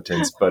displaying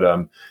competence.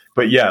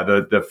 But yeah,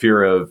 the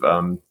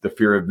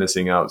fear of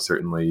missing out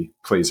certainly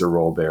plays a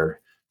role there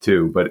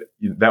too. But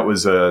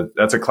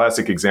that's a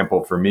classic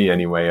example for me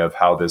anyway, of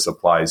how this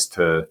applies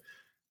to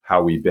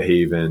how we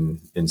behave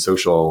in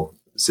social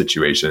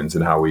situations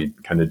and how we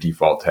kind of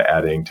default to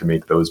adding to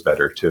make those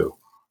better too.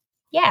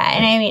 Yeah.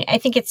 And I mean, I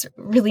think it's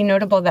really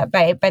notable that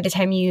by the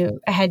time you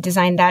had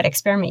designed that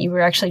experiment, you were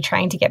actually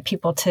trying to get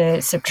people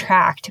to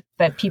subtract,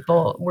 but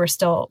people were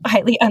still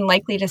highly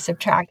unlikely to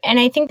subtract. And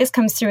I think this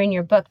comes through in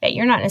your book, that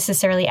you're not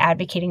necessarily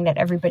advocating that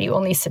everybody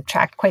only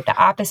subtract, quite the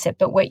opposite.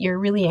 But what you're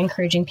really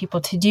encouraging people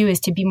to do is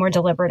to be more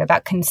deliberate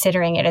about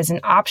considering it as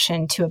an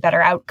option to a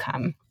better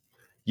outcome.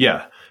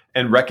 Yeah.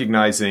 And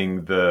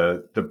recognizing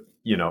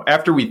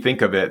after we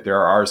think of it,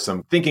 there are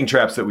some thinking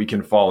traps that we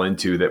can fall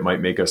into that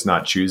might make us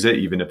not choose it,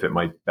 even if it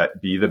might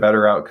be the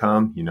better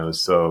outcome,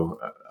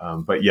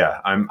 but yeah,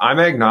 I'm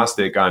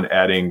agnostic on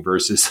adding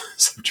versus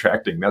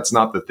subtracting. That's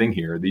not the thing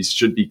here. These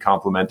should be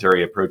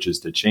complementary approaches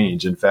to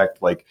change. In fact,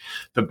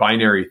 the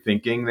binary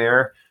thinking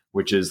there,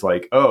 which is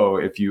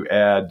if you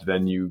add,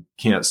 then you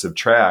can't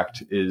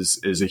subtract,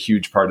 is a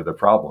huge part of the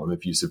problem.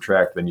 If you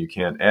subtract, then you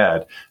can't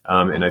add.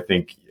 And I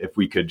think if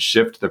we could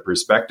shift the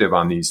perspective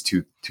on these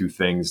two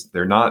things,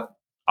 they're not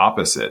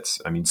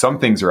opposites. I mean, some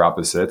things are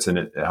opposites and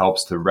it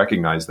helps to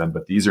recognize them,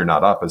 but these are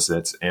not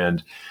opposites.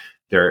 And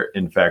they're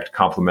in fact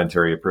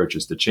complementary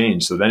approaches to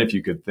change. So then if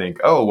you could think,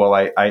 oh, well,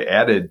 I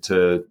added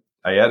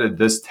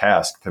this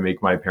task to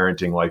make my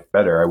parenting life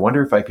better. I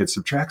wonder if I could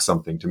subtract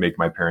something to make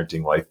my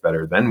parenting life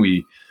better. Then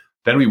we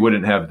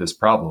wouldn't have this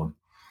problem.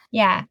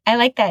 Yeah, I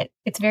like that.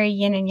 It's very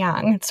yin and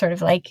yang. It's sort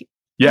of like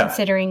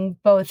considering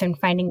both and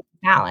finding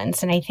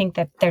balance. And I think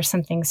that there's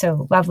something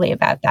so lovely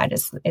about that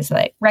is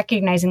like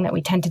recognizing that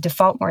we tend to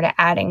default more to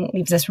adding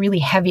leaves us really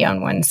heavy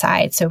on one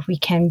side. So if we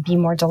can be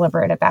more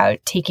deliberate about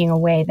taking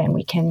away, then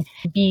we can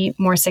be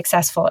more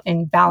successful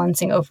in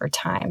balancing over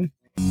time.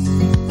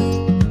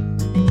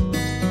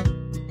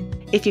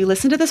 If you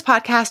listen to this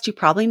podcast, you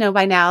probably know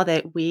by now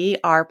that we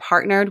are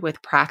partnered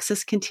with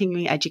Praxis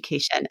Continuing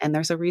Education. And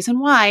there's a reason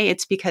why.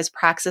 It's because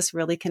Praxis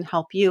really can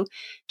help you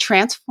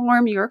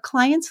transform your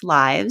clients'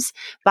 lives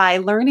by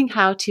learning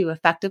how to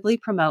effectively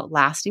promote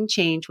lasting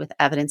change with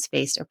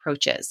evidence-based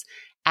approaches.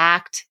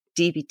 ACT,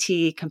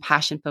 DBT,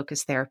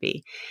 compassion-focused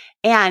therapy.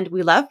 And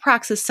we love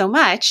Praxis so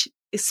much,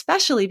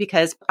 especially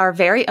because our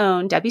very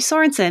own Debbie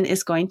Sorensen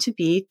is going to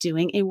be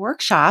doing a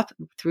workshop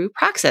through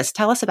Praxis.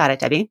 Tell us about it,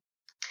 Debbie.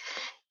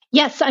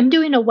 Yes, I'm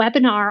doing a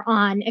webinar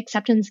on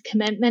acceptance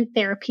commitment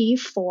therapy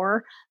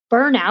for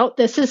burnout.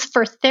 This is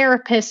for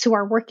therapists who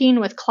are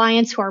working with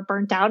clients who are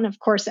burnt out. And of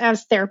course,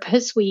 as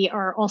therapists, we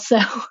are also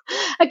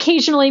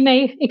occasionally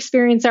may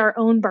experience our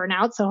own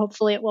burnout. So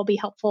hopefully it will be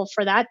helpful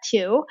for that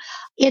too.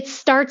 It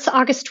starts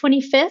August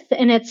 25th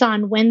and it's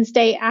on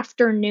Wednesday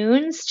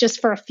afternoons,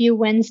 just for a few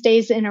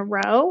Wednesdays in a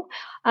row.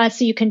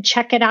 So you can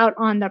check it out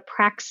on the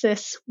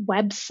Praxis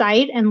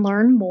website and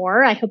learn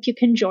more. I hope you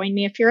can join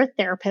me if you're a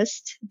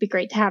therapist. It'd be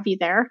great to have you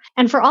there.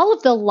 And for all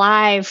of the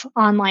live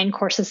online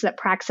courses that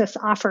Praxis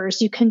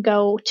offers, you can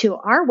go to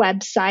our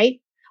website,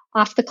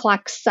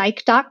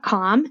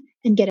 offtheclockpsych.com,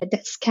 and get a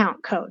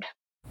discount code.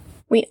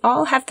 We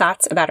all have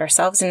thoughts about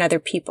ourselves and other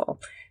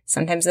people.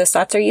 Sometimes those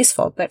thoughts are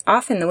useful, but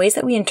often the ways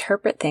that we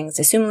interpret things,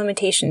 assume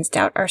limitations,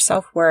 doubt our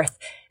self-worth,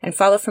 and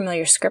follow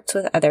familiar scripts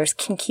with others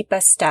can keep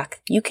us stuck.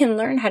 You can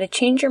learn how to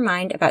change your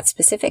mind about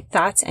specific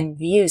thoughts and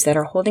views that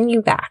are holding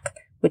you back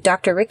with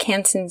Dr. Rick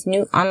Hanson's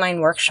new online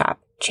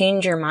workshop,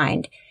 Change Your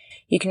Mind.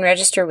 You can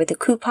register with the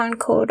coupon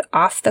code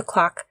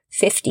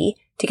OffTheClock50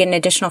 to get an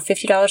additional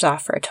 $50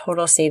 off for a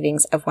total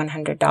savings of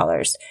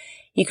 $100.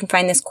 You can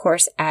find this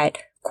course at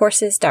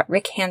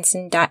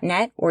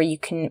courses.rickhanson.net, or you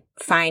can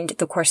find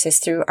the courses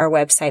through our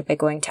website by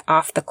going to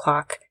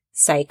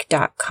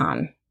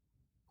offtheclockpsych.com.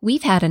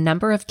 We've had a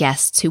number of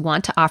guests who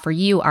want to offer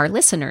you, our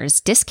listeners,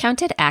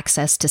 discounted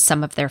access to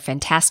some of their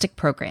fantastic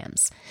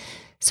programs.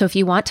 So if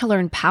you want to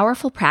learn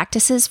powerful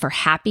practices for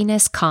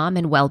happiness, calm,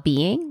 and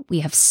well-being, we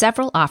have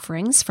several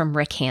offerings from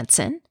Rick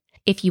Hanson.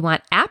 If you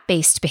want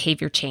app-based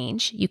behavior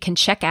change, you can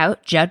check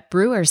out Judd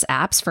Brewer's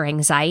apps for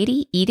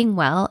anxiety, eating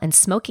well, and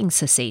smoking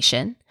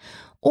cessation.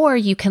 Or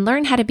you can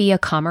learn how to be a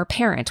calmer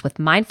parent with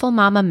Mindful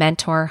Mama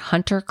mentor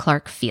Hunter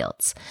Clark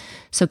Fields.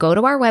 So go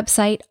to our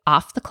website,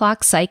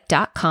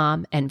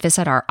 offtheclockpsych.com, and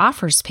visit our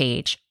offers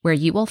page, where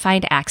you will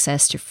find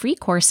access to free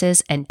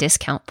courses and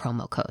discount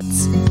promo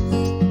codes.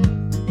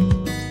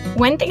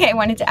 One thing I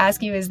wanted to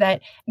ask you is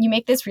that you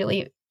make this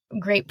really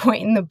great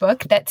point in the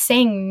book that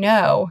saying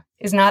no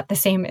is not the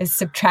same as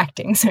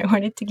subtracting. So I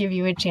wanted to give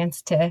you a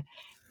chance to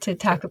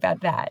talk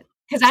about that.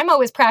 Because I'm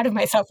always proud of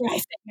myself when I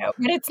say no,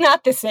 but it's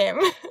not the same.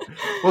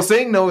 Well,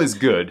 saying no is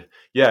good.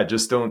 Yeah,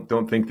 just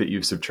don't think that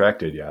you've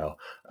subtracted, Yael.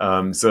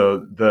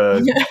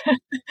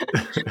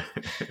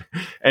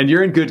 And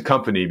you're in good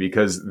company,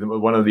 because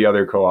one of the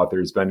other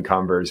co-authors, Ben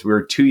Converse,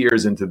 we're 2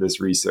 years into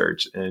this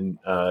research, and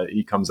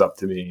he comes up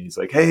to me and he's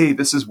like, "Hey,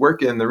 this is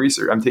working. The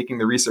research, I'm taking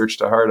the research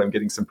to heart. I'm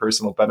getting some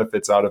personal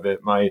benefits out of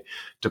it. My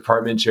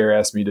department chair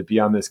asked me to be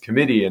on this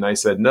committee," and I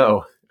said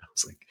no. I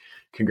was like,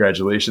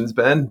 "Congratulations,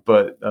 Ben,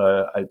 but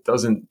it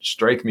doesn't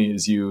strike me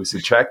as you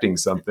subtracting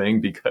something,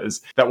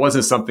 because that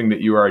wasn't something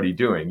that you were already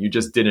doing. You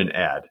just didn't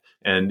add."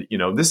 And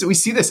we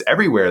see this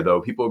everywhere,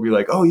 though. People will be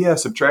like, "Oh yeah,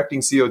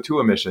 subtracting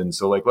CO2 emissions.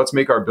 So like, let's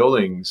make our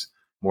buildings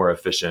more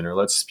efficient, or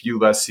let's spew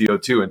less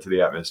CO2 into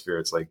the atmosphere."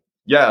 It's like,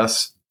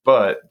 yes,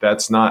 but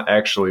that's not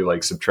actually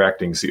like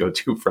subtracting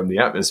CO2 from the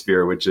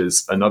atmosphere, which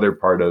is another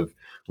part of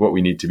what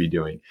we need to be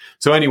doing.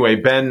 So anyway,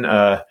 Ben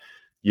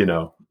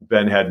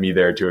had me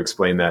there to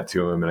explain that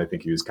to him, and I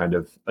think he was kind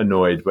of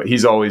annoyed, but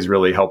he's always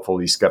really helpful.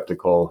 He's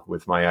skeptical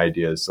with my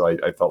ideas, so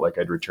I felt like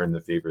I'd return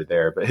the favor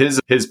there. But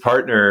his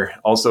partner,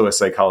 also a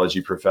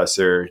psychology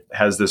professor,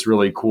 has this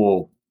really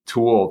cool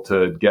tool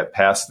to get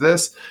past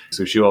this.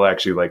 So she'll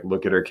actually like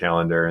look at her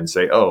calendar and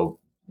say, "Oh,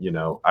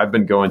 I've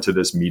been going to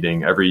this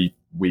meeting every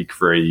week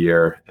for a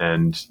year,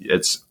 and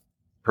it's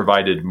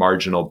provided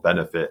marginal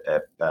benefit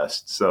at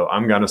best, so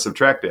I'm going to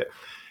subtract it."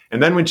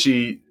 And then when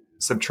she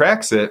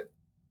subtracts it,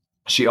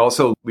 she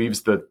also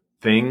leaves the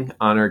thing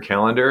on her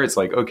calendar. It's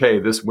like, okay,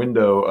 this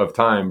window of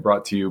time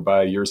brought to you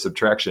by your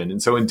subtraction.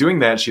 And so in doing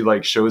that, she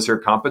like shows her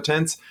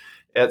competence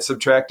at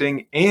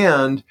subtracting.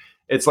 And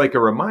it's like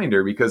a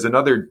reminder, because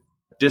another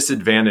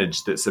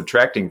disadvantage that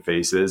subtracting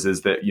faces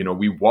is that,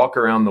 we walk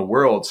around the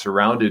world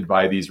surrounded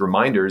by these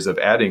reminders of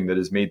adding that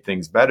has made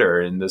things better.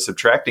 And the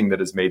subtracting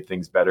that has made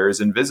things better is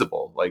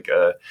invisible, like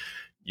a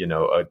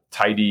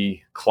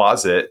tidy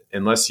closet.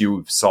 Unless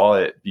you saw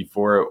it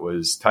before it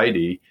was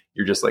tidy,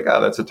 you're just like,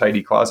 oh, that's a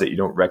tidy closet. You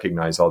don't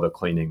recognize all the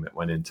cleaning that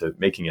went into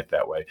making it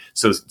that way.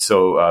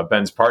 So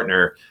Ben's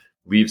partner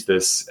leaves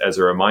this as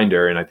a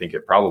reminder, and I think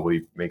it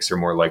probably makes her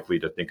more likely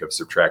to think of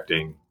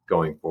subtracting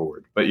going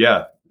forward. But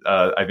yeah,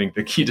 I think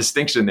the key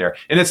distinction there,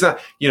 and it's not,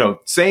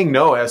 saying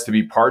no has to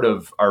be part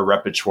of our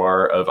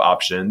repertoire of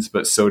options,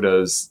 but so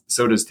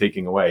does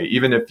taking away.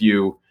 Even if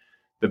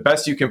the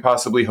best you can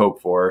possibly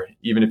hope for,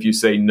 even if you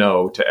say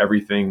no to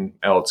everything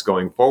else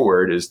going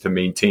forward, is to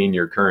maintain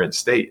your current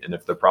state. And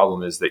if the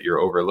problem is that you're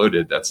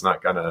overloaded, that's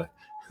not gonna,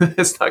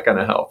 it's not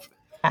gonna help.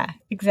 Yeah,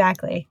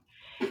 exactly.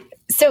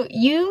 So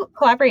you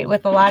collaborate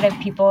with a lot of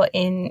people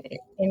in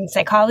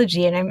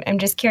psychology, and I'm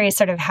just curious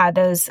sort of how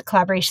those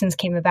collaborations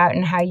came about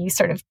and how you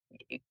sort of,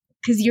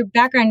 because your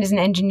background is in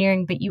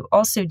engineering, but you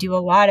also do a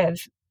lot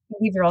of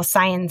behavioral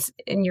science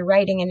in your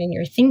writing and in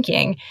your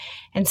thinking.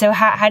 And so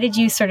how did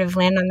you sort of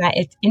land on that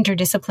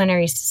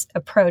interdisciplinary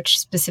approach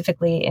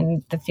specifically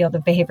in the field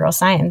of behavioral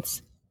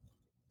science?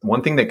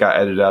 One thing that got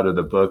edited out of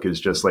the book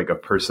is just like a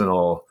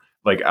personal,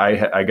 like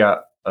I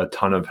got a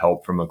ton of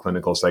help from a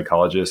clinical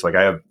psychologist. Like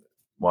I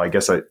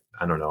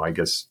don't know. I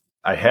guess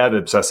I had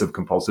obsessive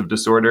compulsive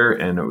disorder,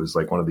 and it was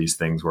like one of these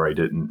things where I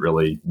didn't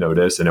really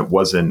notice, and it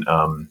wasn't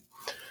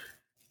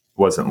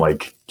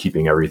like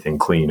keeping everything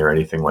clean or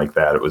anything like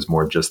that. It was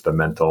more just the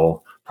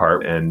mental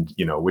part, and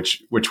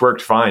which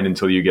worked fine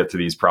until you get to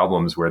these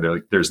problems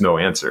where there's no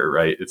answer,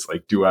 right? It's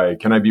like,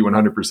 can I be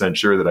 100%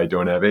 sure that I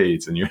don't have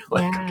AIDS? And you're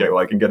like, okay, well,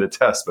 I can get a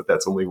test, but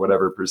that's only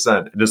whatever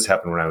percent. This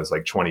happened when I was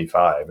like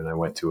 25, and I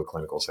went to a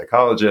clinical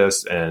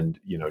psychologist, and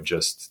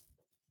just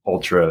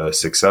ultra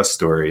success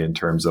story in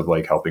terms of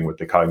like helping with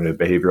the cognitive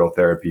behavioral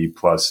therapy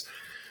plus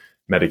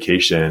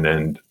medication.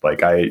 And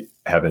like, I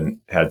haven't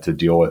had to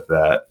deal with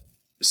that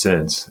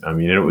since. I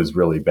mean, it was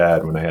really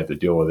bad when I had to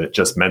deal with it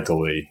just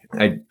mentally.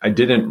 I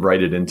didn't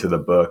write it into the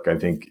book, I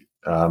think.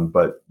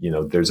 But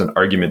there's an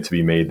argument to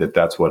be made that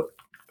that's what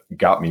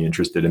got me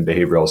interested in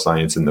behavioral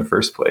science in the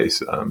first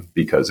place.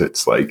 Because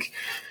it's like,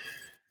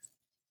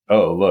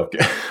 oh, look,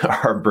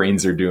 our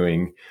brains are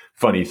doing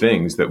funny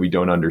things that we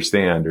don't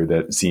understand or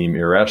that seem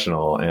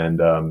irrational.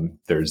 And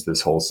there's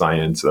this whole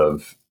science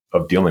of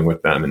dealing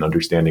with them and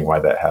understanding why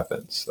that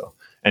happens. So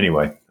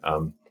anyway,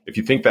 if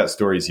you think that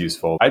story is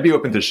useful, I'd be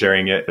open to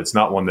sharing it. It's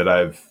not one that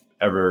I've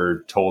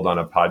ever told on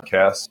a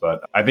podcast,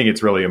 but I think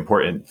it's really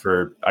important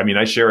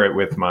I share it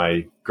with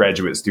my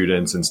graduate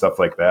students and stuff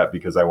like that,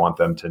 because I want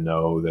them to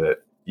know that,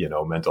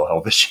 mental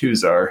health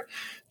issues are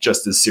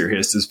just as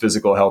serious as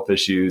physical health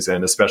issues.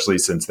 And especially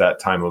since that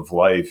time of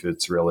life,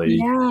 it's really,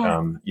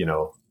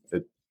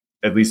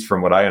 at least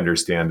from what I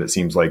understand, it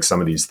seems like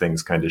some of these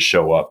things kind of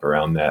show up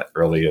around that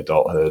early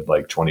adulthood,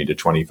 like 20 to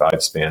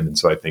 25 span. And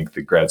so I think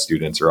the grad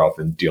students are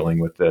often dealing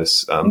with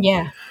this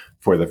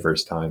for the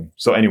first time.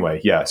 So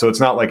anyway, so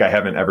it's not like I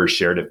haven't ever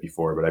shared it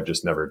before, but I've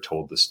just never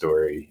told the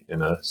story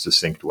in a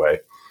succinct way.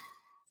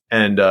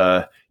 And,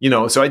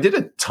 so I did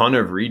a ton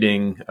of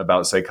reading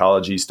about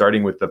psychology,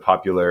 starting with the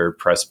popular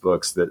press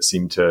books that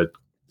seem to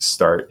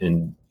start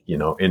in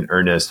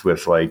earnest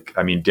with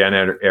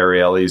Dan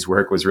Ariely's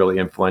work was really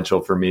influential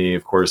for me.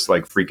 Of course,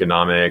 like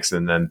Freakonomics,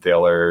 and then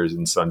Thaler's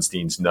and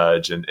Sunstein's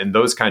Nudge and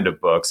those kind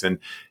of books. And,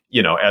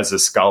 as a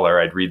scholar,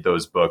 I'd read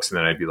those books and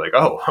then I'd be like,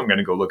 oh, I'm going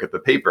to go look at the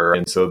paper.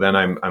 And so then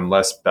I'm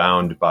less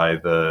bound by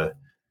the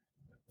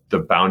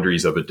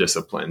boundaries of a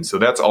discipline. So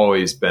that's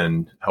always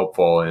been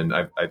helpful. And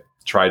I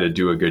try to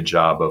do a good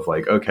job of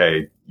like,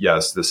 okay,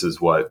 yes, this is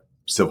what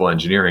civil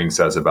engineering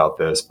says about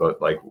this,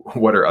 but like,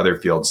 what are other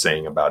fields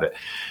saying about it?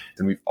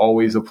 And we've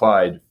always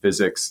applied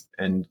physics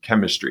and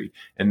chemistry.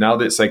 And now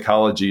that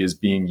psychology is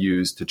being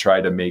used to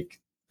try to make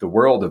the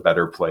world a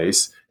better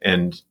place,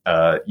 and,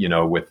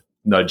 with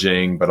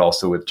nudging, but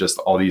also with just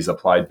all these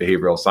applied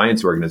behavioral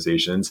science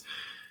organizations,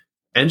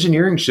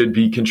 engineering should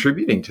be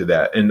contributing to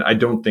that. And I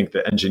don't think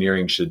that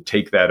engineering should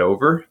take that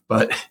over,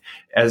 but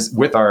as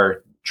with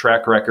our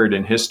track record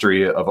and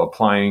history of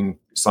applying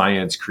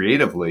science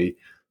creatively,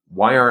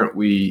 why aren't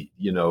we,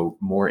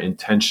 more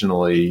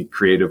intentionally,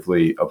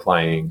 creatively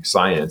applying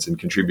science and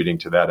contributing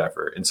to that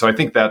effort? And so I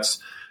think that's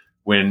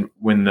when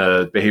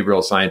the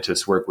behavioral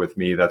scientists work with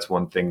me, that's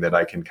one thing that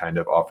I can kind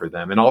of offer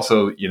them. And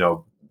also,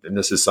 and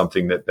this is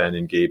something that Ben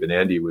and Gabe and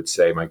Andy would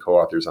say, my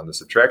co-authors on the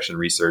subtraction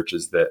research,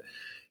 is that,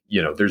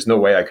 there's no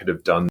way I could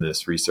have done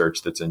this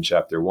research that's in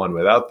chapter 1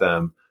 without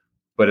them.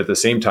 But at the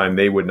same time,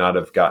 they would not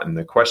have gotten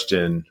the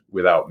question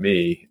without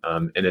me.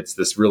 And it's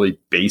this really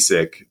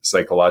basic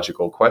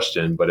psychological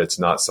question, but it's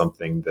not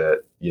something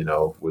that,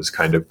 was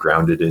kind of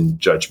grounded in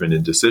judgment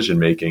and decision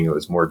making. It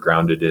was more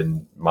grounded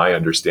in my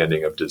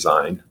understanding of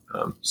design.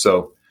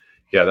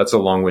 That's a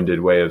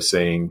long-winded way of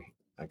saying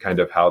kind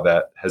of how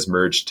that has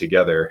merged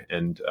together.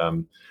 And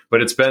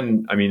but it's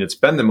been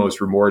the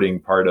most rewarding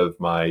part of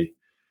my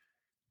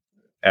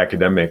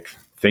academic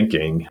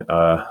thinking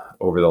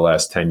over the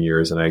last 10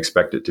 years, and I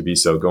expect it to be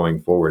so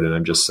going forward. And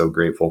I'm just so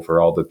grateful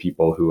for all the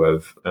people who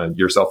have,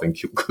 yourself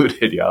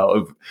included,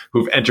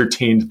 who've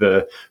entertained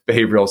the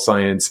behavioral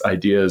science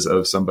ideas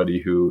of somebody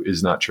who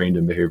is not trained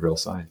in behavioral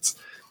science.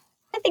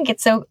 I think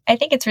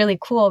it's really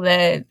cool,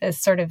 the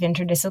sort of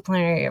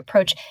interdisciplinary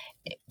approach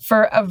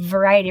for a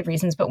variety of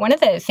reasons. But one of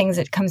the things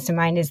that comes to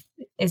mind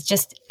is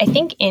just, I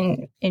think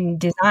in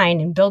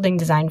design, in building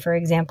design, for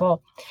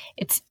example,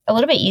 it's a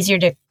little bit easier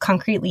to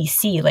concretely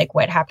see like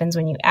what happens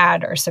when you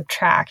add or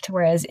subtract.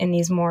 Whereas in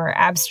these more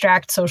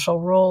abstract social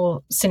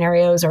role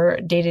scenarios or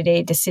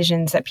day-to-day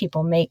decisions that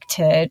people make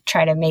to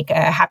try to make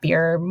a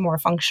happier, more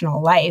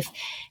functional life,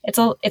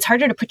 it's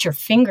harder to put your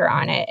finger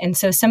on it. And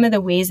so some of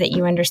the ways that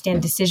you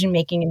understand decision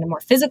making in the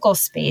more physical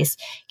space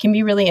can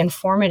be really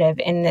informative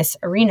in this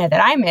arena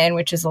that I'm in,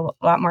 which is a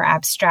lot more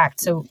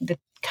abstract. So the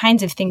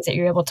kinds of things that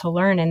you're able to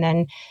learn and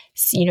then,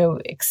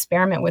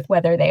 experiment with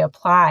whether they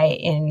apply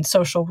in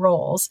social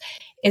roles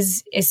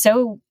is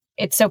so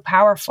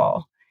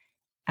powerful.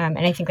 And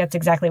I think that's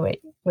exactly what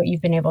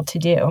you've been able to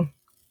do.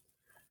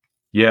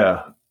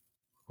 Yeah.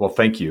 Well,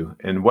 thank you.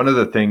 And one of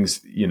the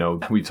things,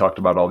 we talked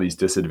about all these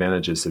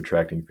disadvantages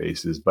subtracting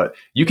faces, but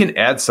you can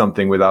add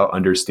something without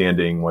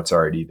understanding what's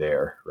already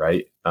there,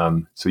 right?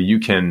 So you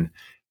can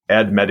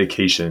add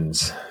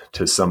medications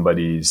to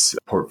somebody's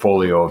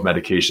portfolio of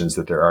medications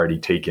that they're already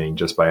taking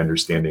just by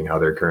understanding how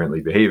they're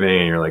currently behaving.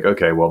 And you're like,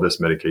 okay, well, this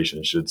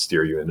medication should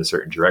steer you in a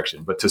certain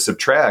direction. But to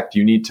subtract,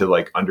 you need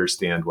to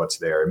understand what's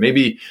there.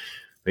 Maybe,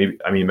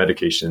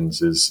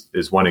 medications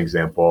is one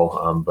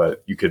example,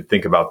 but you could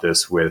think about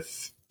this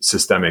with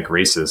systemic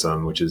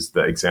racism, which is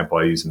the example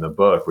I use in the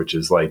book, which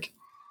is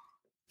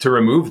to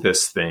remove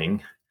this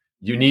thing,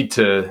 you need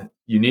to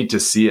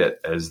see it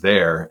as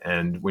there.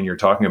 And when you're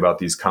talking about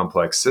these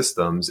complex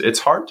systems, it's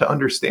hard to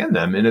understand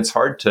them. And it's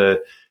hard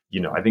to,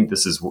 I think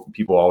this is what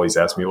people always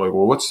ask me, well,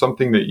 what's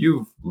something that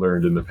you've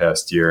learned in the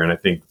past year? And I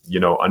think,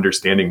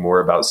 understanding more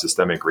about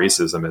systemic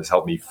racism has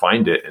helped me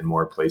find it in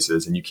more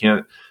places. And you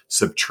can't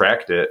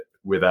subtract it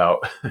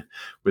without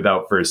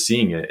first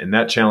seeing it. And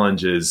that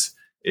challenge is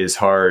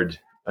hard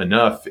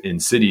enough in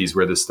cities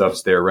where the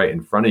stuff's there right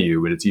in front of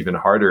you, but it's even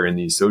harder in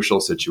these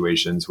social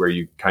situations where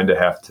you kind of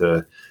have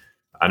to,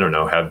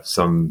 have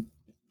some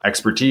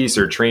expertise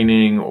or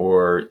training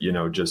or,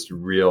 just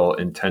real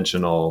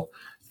intentional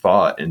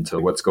thought into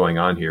what's going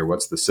on here,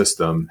 what's the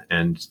system.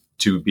 And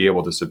to be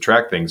able to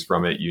subtract things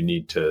from it, you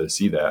need to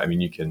see that. I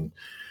mean, you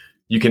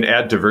can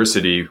add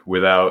diversity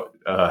without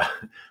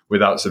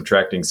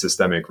subtracting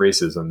systemic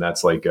racism.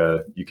 That's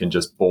you can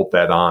just bolt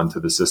that on to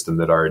the system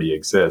that already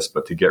exists.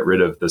 But to get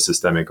rid of the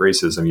systemic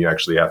racism, you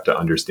actually have to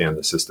understand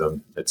the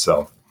system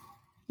itself.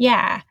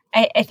 Yeah,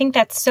 I think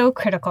that's so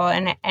critical.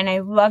 And I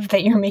love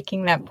that you're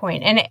making that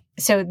point. And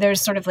so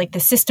there's sort of the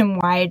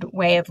system-wide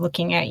way of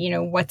looking at,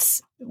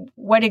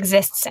 what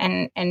exists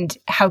and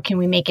how can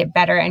we make it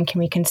better? And can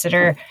we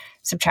consider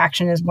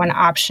subtraction as one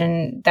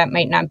option that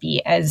might not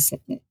be as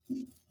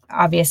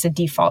obvious a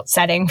default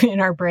setting in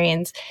our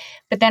brains.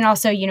 But then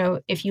also,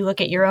 if you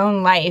look at your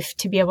own life,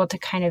 to be able to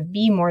kind of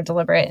be more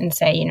deliberate and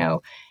say,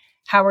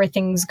 how are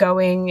things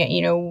going?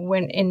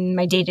 When in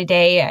my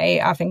day-to-day,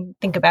 I often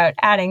think about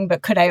adding,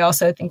 but could I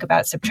also think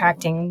about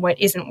subtracting what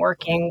isn't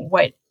working?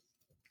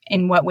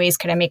 In what ways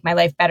could I make my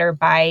life better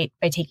by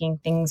taking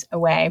things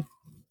away?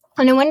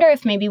 And I wonder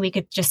if maybe we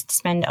could just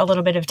spend a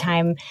little bit of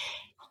time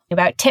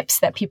about tips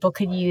that people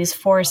could use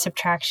for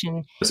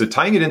subtraction. So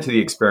tying it into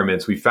the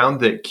experiments, we found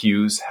that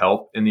cues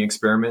help in the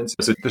experiments.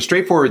 So the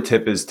straightforward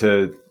tip is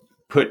to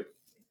put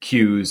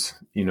cues,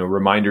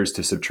 reminders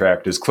to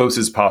subtract as close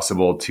as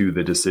possible to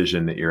the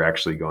decision that you're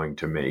actually going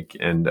to make.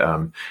 And,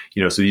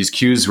 so these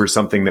cues were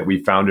something that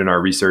we found in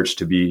our research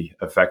to be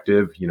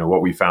effective.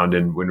 What we found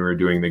when we were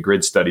doing the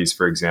grid studies,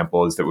 for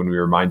example, is that when we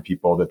remind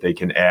people that they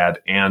can add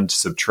and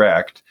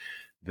subtract,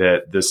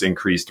 that this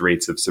increased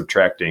rates of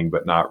subtracting,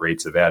 but not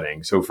rates of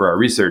adding. So for our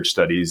research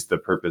studies, the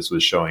purpose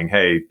was showing,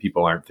 hey,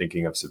 people aren't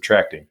thinking of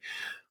subtracting.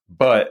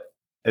 But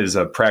as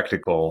a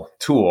practical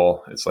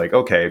tool, it's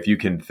okay, if you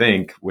can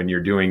think when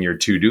you're doing your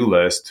to-do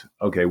list,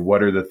 okay,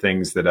 what are the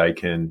things that I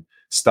can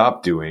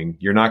stop doing?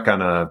 You're not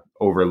going to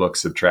overlook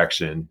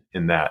subtraction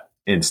in that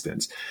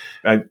instance.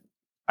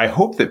 I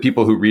hope that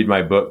people who read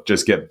my book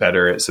just get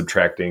better at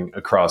subtracting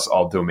across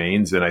all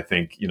domains. And I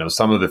think,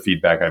 some of the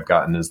feedback I've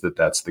gotten is that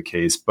that's the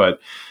case. But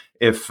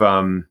if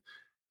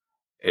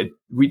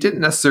we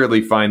didn't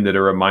necessarily find that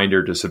a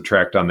reminder to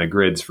subtract on the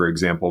grids, for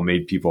example,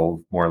 made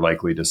people more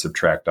likely to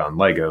subtract on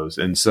Legos.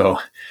 And so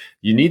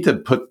you need to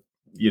put,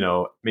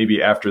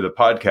 maybe after the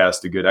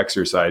podcast, a good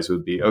exercise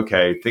would be,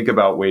 okay, think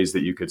about ways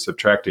that you could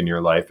subtract in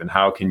your life and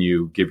how can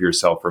you give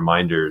yourself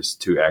reminders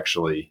to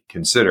actually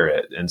consider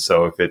it. And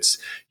so if it's,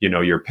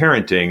 you're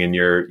parenting and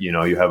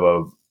you have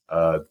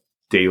a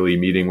daily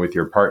meeting with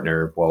your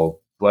partner,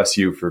 well, bless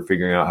you for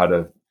figuring out how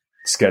to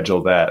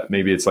schedule that.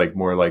 Maybe it's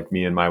more like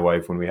me and my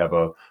wife when we have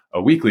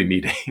a weekly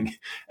meeting.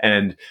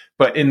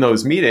 But in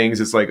those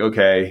meetings, it's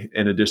okay,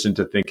 in addition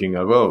to thinking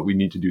of, we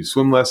need to do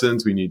swim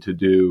lessons, we need to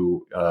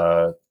do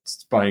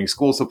buying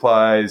school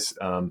supplies,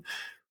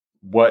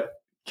 what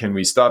can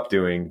we stop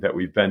doing that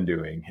we've been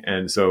doing?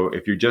 And so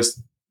if you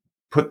just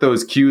put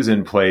those cues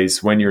in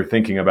place when you're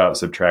thinking about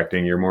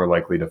subtracting, you're more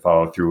likely to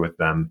follow through with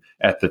them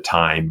at the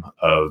time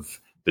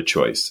of the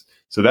choice.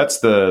 So that's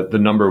the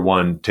number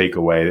one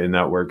takeaway. And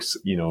that works,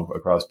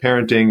 across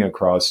parenting,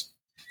 across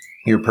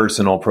your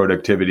personal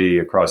productivity,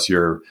 across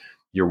your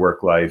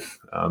work life.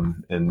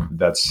 And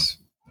that's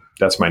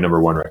my number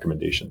one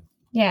recommendation.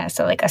 Yeah.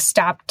 So like a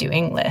stop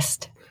doing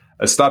list.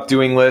 A stop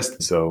doing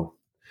list. So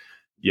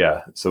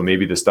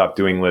maybe the stop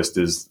doing list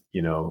is,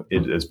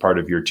 it is part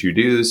of your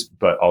to-dos,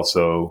 but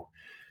also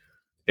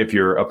if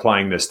you're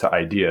applying this to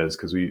ideas,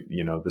 because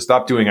the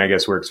stop doing, I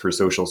guess, works for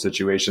social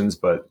situations.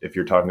 But if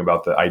you're talking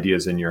about the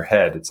ideas in your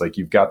head, it's like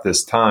you've got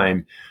this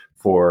time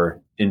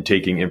for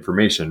intaking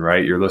information,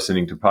 right? You're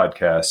listening to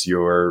podcasts,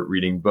 you're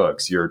reading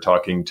books, you're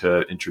talking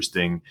to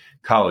interesting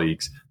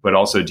colleagues, but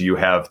also do you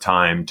have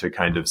time to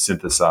kind of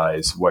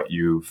synthesize what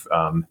you've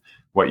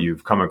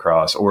come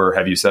across, or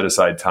have you set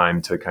aside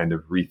time to kind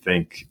of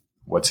rethink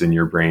what's in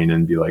your brain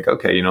and be like,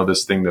 okay,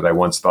 this thing that I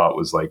once thought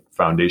was like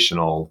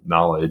foundational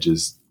knowledge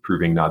is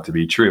proving not to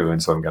be true.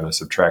 And so I'm going to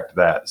subtract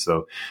that.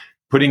 So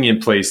putting in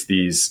place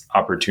these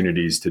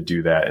opportunities to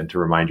do that and to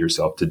remind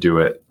yourself to do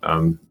it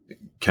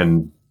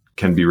can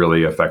be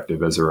really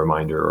effective as a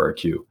reminder or a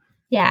cue.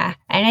 Yeah.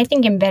 And I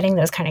think embedding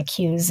those kind of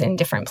cues in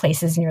different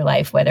places in your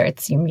life, whether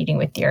it's you're meeting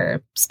with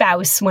your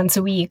spouse once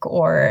a week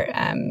or,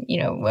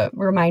 a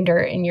reminder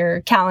in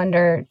your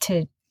calendar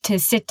to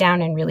sit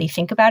down and really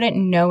think about it,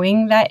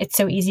 knowing that it's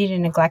so easy to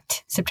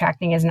neglect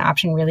subtracting as an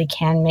option really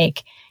can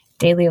make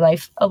daily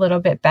life a little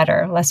bit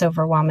better, less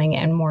overwhelming,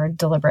 and more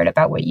deliberate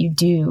about what you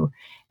do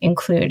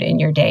include in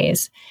your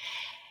days.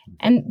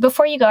 And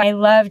before you go, I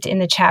loved in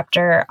the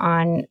chapter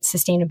on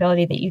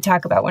sustainability that you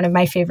talk about one of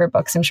my favorite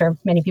books, I'm sure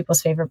many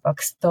people's favorite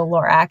books, The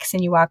Lorax,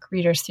 and you walk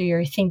readers through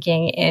your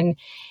thinking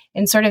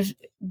in sort of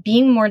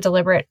being more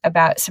deliberate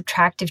about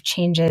subtractive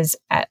changes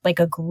at like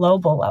a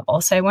global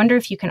level. So I wonder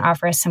if you can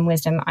offer us some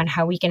wisdom on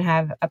how we can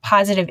have a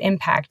positive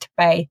impact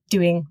by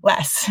doing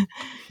less.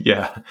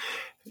 Yeah,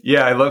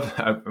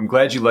 I'm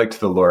glad you liked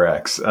The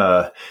Lorax.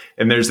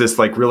 And there's this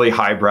like really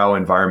highbrow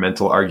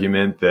environmental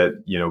argument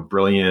that,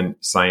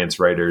 brilliant science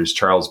writers,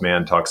 Charles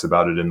Mann talks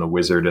about it in The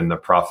Wizard and the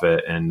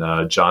Prophet, and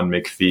John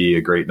McPhee,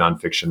 a great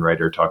nonfiction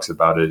writer, talks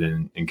about it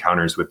in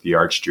Encounters with the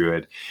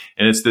Archdruid.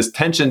 And it's this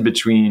tension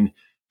between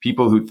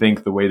people who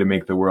think the way to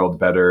make the world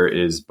better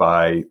is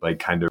by like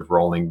kind of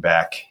rolling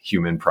back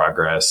human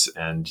progress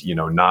and,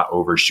 not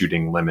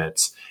overshooting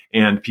limits,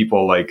 and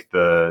people like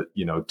the,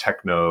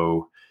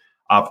 techno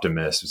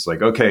optimist. It's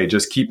like, okay,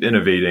 just keep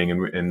innovating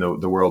and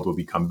the world will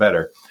become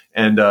better.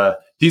 And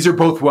these are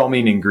both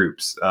well-meaning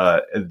groups.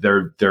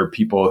 They're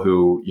people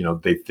who,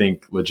 they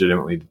think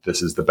legitimately that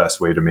this is the best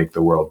way to make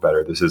the world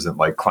better. This isn't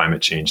like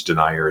climate change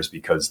deniers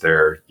because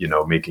they're,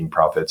 making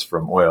profits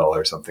from oil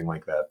or something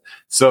like that.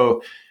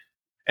 So,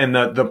 and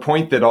the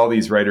point that all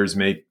these writers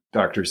make,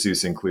 Dr.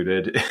 Seuss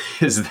included,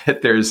 is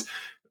that there's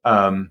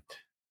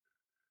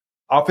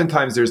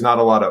oftentimes there's not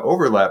a lot of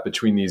overlap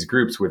between these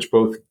groups, which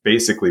both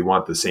basically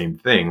want the same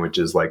thing, which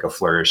is like a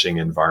flourishing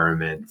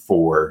environment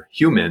for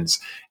humans.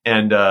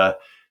 And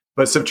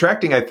but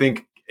subtracting, I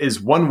think, is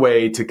one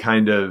way to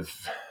kind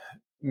of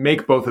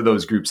make both of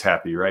those groups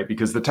happy, right?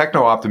 Because the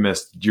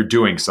techno-optimist, you're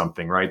doing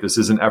something, right? This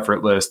isn't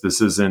effortless. This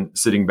isn't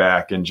sitting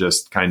back and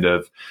just kind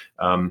of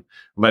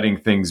letting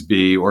things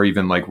be, or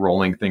even like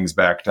rolling things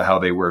back to how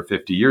they were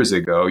 50 years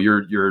ago.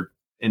 You're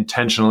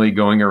intentionally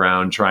going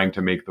around trying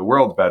to make the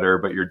world better,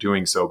 but you're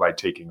doing so by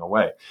taking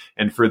away.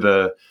 And for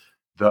the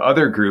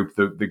other group,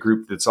 the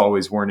group that's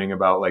always warning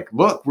about like,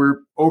 look, we're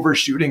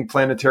overshooting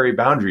planetary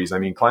boundaries. I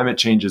mean, climate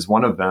change is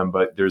one of them,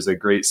 but there's a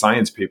great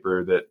science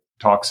paper that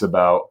talks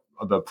about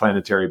the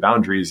planetary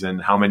boundaries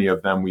and how many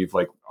of them we've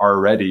like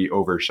already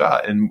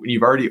overshot. And when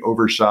you've already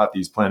overshot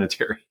these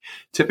planetary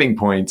tipping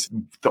points,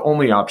 the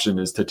only option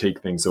is to take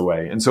things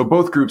away. And so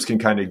both groups can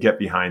kind of get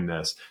behind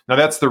this. Now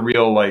that's the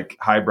real like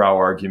highbrow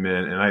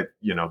argument.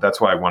 And that's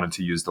why I wanted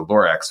to use the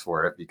Lorax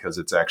for it, because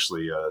it's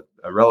actually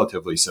a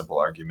relatively simple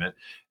argument.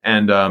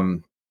 And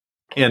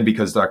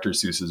because Dr.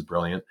 Seuss is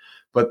brilliant,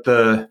 but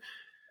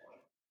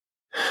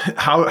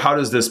how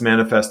does this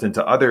manifest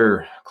into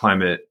other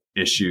climate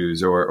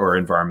issues or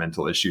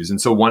environmental issues? And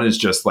so one is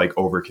just like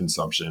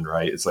overconsumption,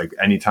 right? It's like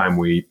anytime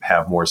we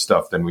have more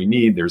stuff than we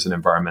need, there's an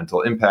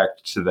environmental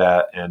impact to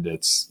that. And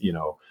it's,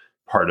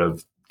 part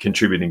of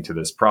contributing to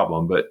this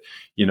problem. But,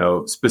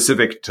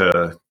 specific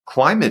to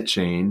climate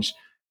change,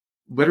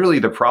 literally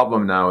the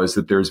problem now is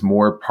that there's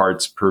more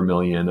parts per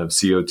million of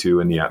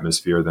CO2 in the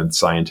atmosphere than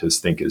scientists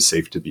think is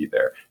safe to be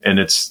there. And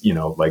it's,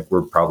 like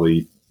we're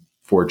probably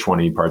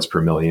 420 parts per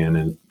million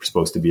and we're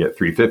supposed to be at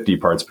 350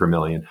 parts per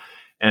million.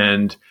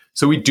 And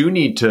so we do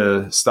need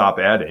to stop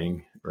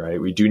adding, right?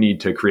 We do need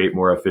to create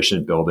more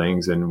efficient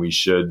buildings, and we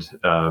should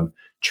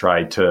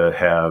try to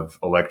have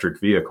electric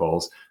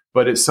vehicles.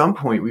 But at some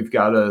point, we've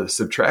got to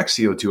subtract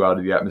CO2 out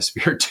of the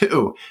atmosphere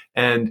too.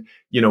 And,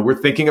 we're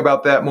thinking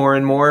about that more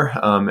and more.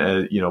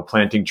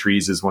 Planting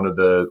trees is one of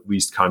the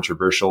least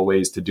controversial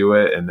ways to do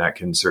it. And that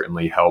can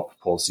certainly help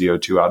pull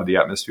CO2 out of the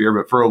atmosphere.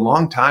 But for a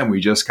long time, we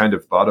just kind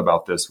of thought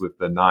about this with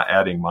the not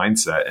adding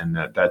mindset, and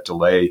that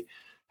delay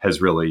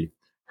has really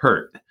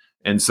hurt.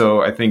 And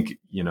so I think,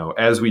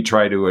 as we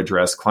try to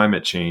address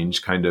climate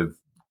change, kind of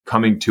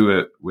coming to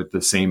it with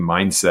the same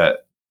mindset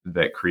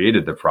that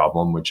created the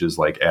problem, which is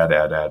like add,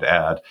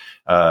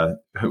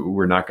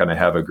 we're not going to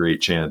have a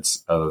great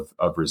chance of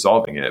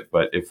resolving it.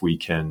 But if we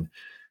can,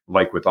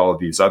 like with all of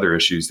these other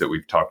issues that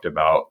we've talked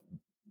about,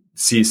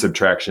 see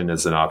subtraction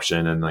as an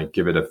option and like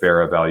give it a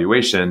fair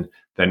evaluation,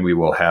 then we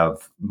will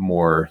have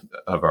more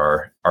of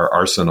our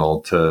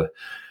arsenal to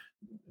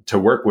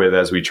work with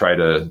as we try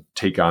to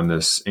take on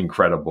this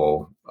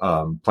incredible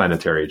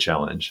planetary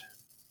challenge.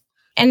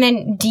 And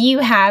then do you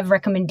have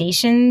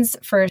recommendations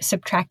for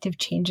subtractive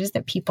changes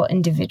that people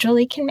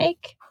individually can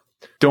make?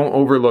 Don't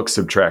overlook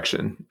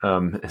subtraction.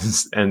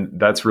 And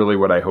that's really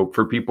what I hope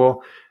for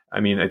people. I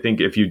mean, I think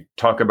if you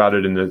talk about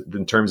it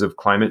in terms of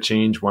climate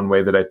change, one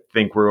way that I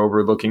think we're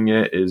overlooking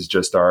it is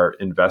just our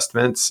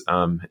investments.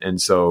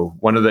 And so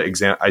one of the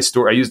examples,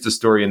 I used a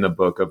story in the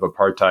book of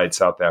apartheid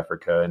South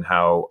Africa and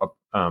how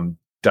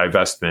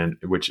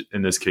divestment, which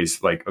in this case,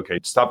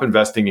 stop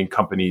investing in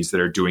companies that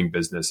are doing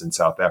business in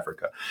South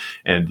Africa.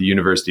 And the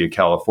University of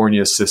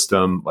California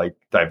system,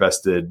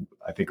 divested,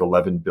 I think,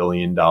 $11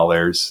 billion,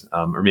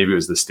 or maybe it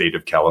was the state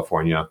of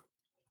California.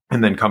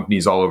 And then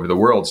companies all over the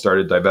world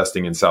started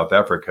divesting in South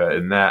Africa.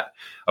 And that,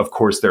 of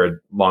course, there had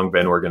long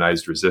been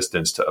organized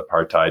resistance to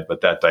apartheid,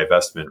 but that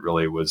divestment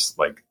really was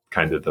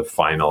kind of the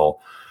final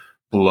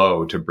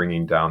blow to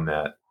bringing down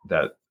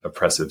that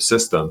oppressive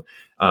system.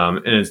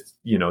 And it's,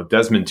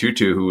 Desmond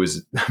Tutu, who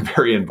was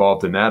very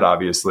involved in that,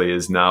 obviously,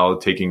 is now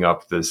taking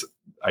up this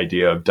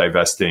idea of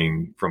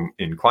divesting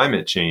in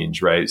climate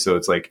change, right? So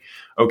it's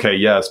okay,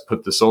 yes,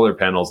 put the solar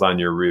panels on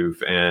your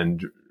roof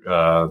and,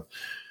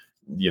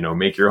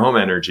 make your home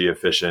energy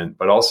efficient,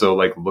 but also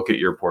look at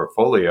your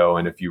portfolio.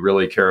 And if you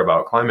really care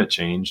about climate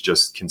change,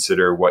 just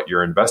consider what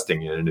you're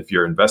investing in. And if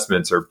your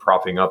investments are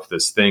propping up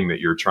this thing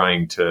that you're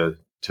trying to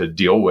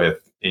deal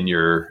with in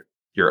your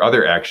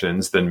other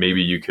actions, then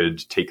maybe you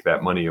could take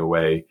that money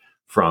away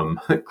from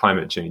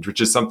climate change,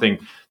 which is something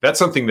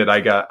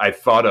that I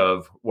thought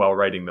of while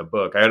writing the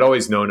book. I had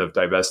always known of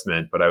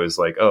divestment, but I was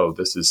like, oh,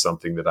 this is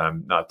something that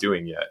I'm not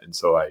doing yet. And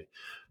so I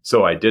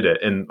did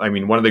it. And I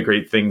mean, one of the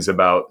great things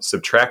about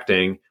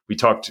subtracting,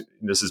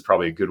 this is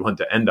probably a good one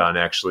to end on,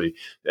 actually.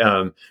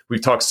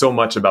 We've talked so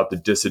much about the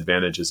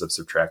disadvantages of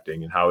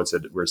subtracting and how it's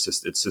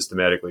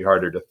systematically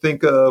harder to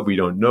think of. We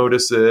don't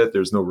notice it.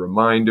 There's no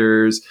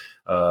reminders.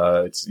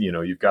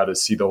 You've got to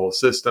see the whole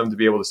system to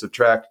be able to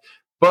subtract.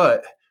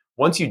 But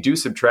once you do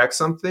subtract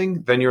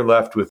something, then you're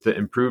left with the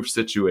improved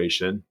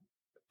situation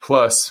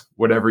plus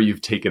whatever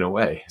you've taken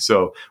away.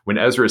 So when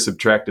Ezra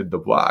subtracted the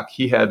block,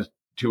 he had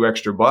 2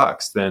 extra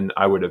blocks than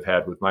I would have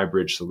had with my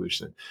bridge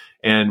solution.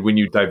 And when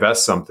you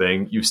divest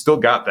something, you've still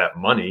got that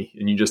money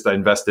and you just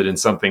invested in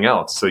something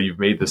else. So you've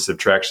made the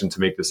subtraction to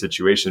make the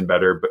situation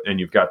better, and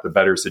you've got the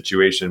better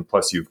situation,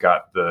 plus you've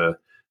got the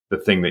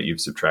thing that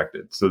you've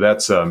subtracted. So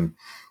that's,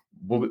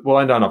 we'll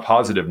end on a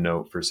positive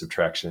note for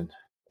subtraction.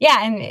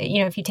 Yeah. And,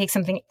 if you take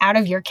something out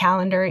of your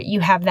calendar,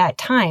 you have that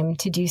time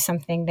to do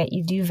something that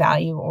you do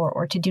value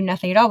or to do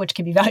nothing at all, which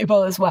can be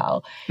valuable as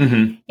well.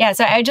 Mm-hmm. Yeah.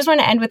 So I just want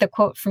to end with a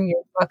quote from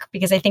your book,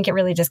 because I think it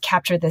really does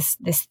capture this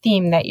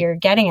theme that you're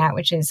getting at,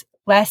 which is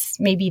less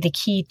may be the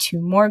key to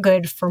more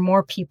good for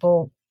more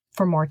people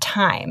for more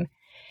time.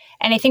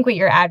 And I think what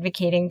you're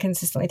advocating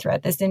consistently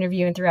throughout this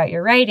interview and throughout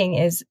your writing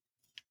is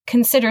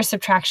consider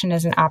subtraction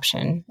as an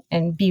option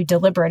and be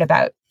deliberate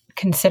about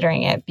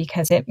considering it,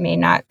 because it may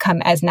not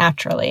come as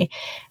naturally,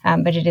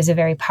 but it is a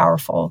very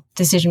powerful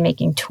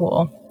decision-making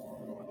tool.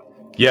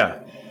 Yeah,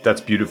 that's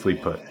beautifully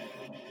put.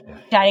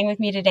 Chatting with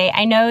me today.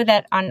 I know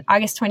that on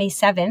August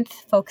 27th,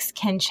 folks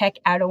can check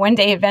out a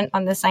one-day event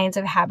on the science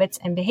of habits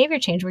and behavior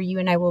change where you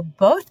and I will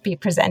both be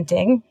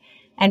presenting.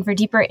 And for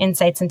deeper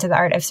insights into the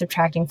art of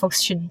subtracting,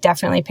 folks should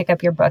definitely pick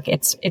up your book.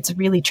 It's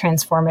really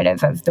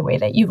transformative of the way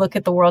that you look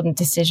at the world and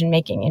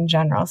decision-making in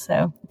general.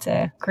 So it's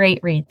a great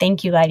read.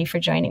 Thank you, Leidy, for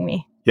joining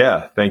me.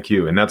 Yeah, thank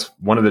you. And that's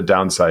one of the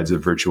downsides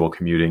of virtual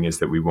commuting, is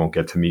that we won't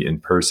get to meet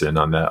in person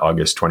on that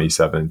August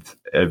 27th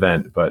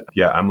event. But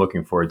yeah, I'm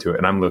looking forward to it.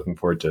 And I'm looking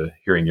forward to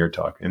hearing your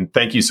talk. And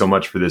thank you so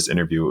much for this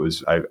interview.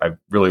 I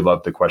really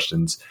loved the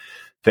questions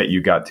that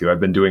you got to. I've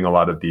been doing a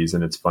lot of these,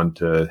 and it's fun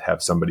to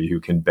have somebody who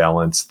can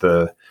balance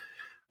the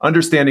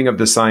understanding of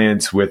the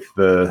science with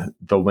the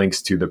links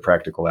to the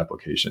practical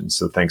applications.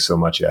 So thanks so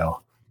much,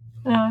 Al.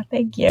 Oh,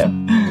 thank you.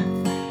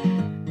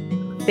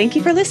 Thank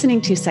you for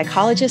listening to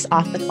Psychologists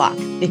Off the Clock.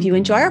 If you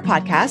enjoy our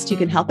podcast, you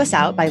can help us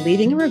out by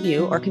leaving a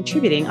review or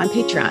contributing on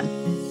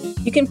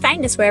Patreon. You can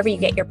find us wherever you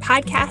get your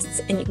podcasts,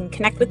 and you can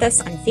connect with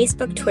us on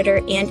Facebook, Twitter,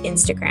 and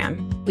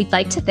Instagram. We'd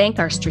like to thank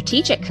our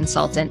strategic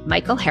consultant,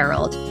 Michael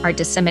Harold, our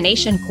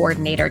dissemination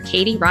coordinator,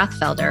 Katie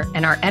Rothfelder,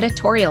 and our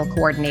editorial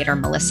coordinator,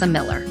 Melissa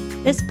Miller.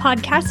 This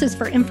podcast is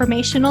for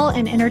informational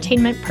and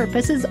entertainment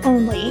purposes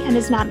only and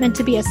is not meant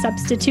to be a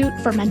substitute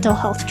for mental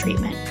health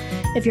treatment.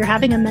 If you're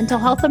having a mental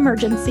health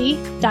emergency,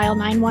 dial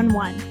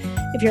 911.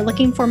 If you're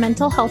looking for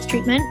mental health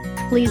treatment,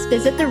 please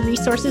visit the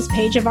resources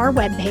page of our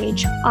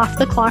webpage,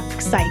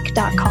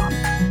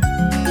 offtheclockpsych.com.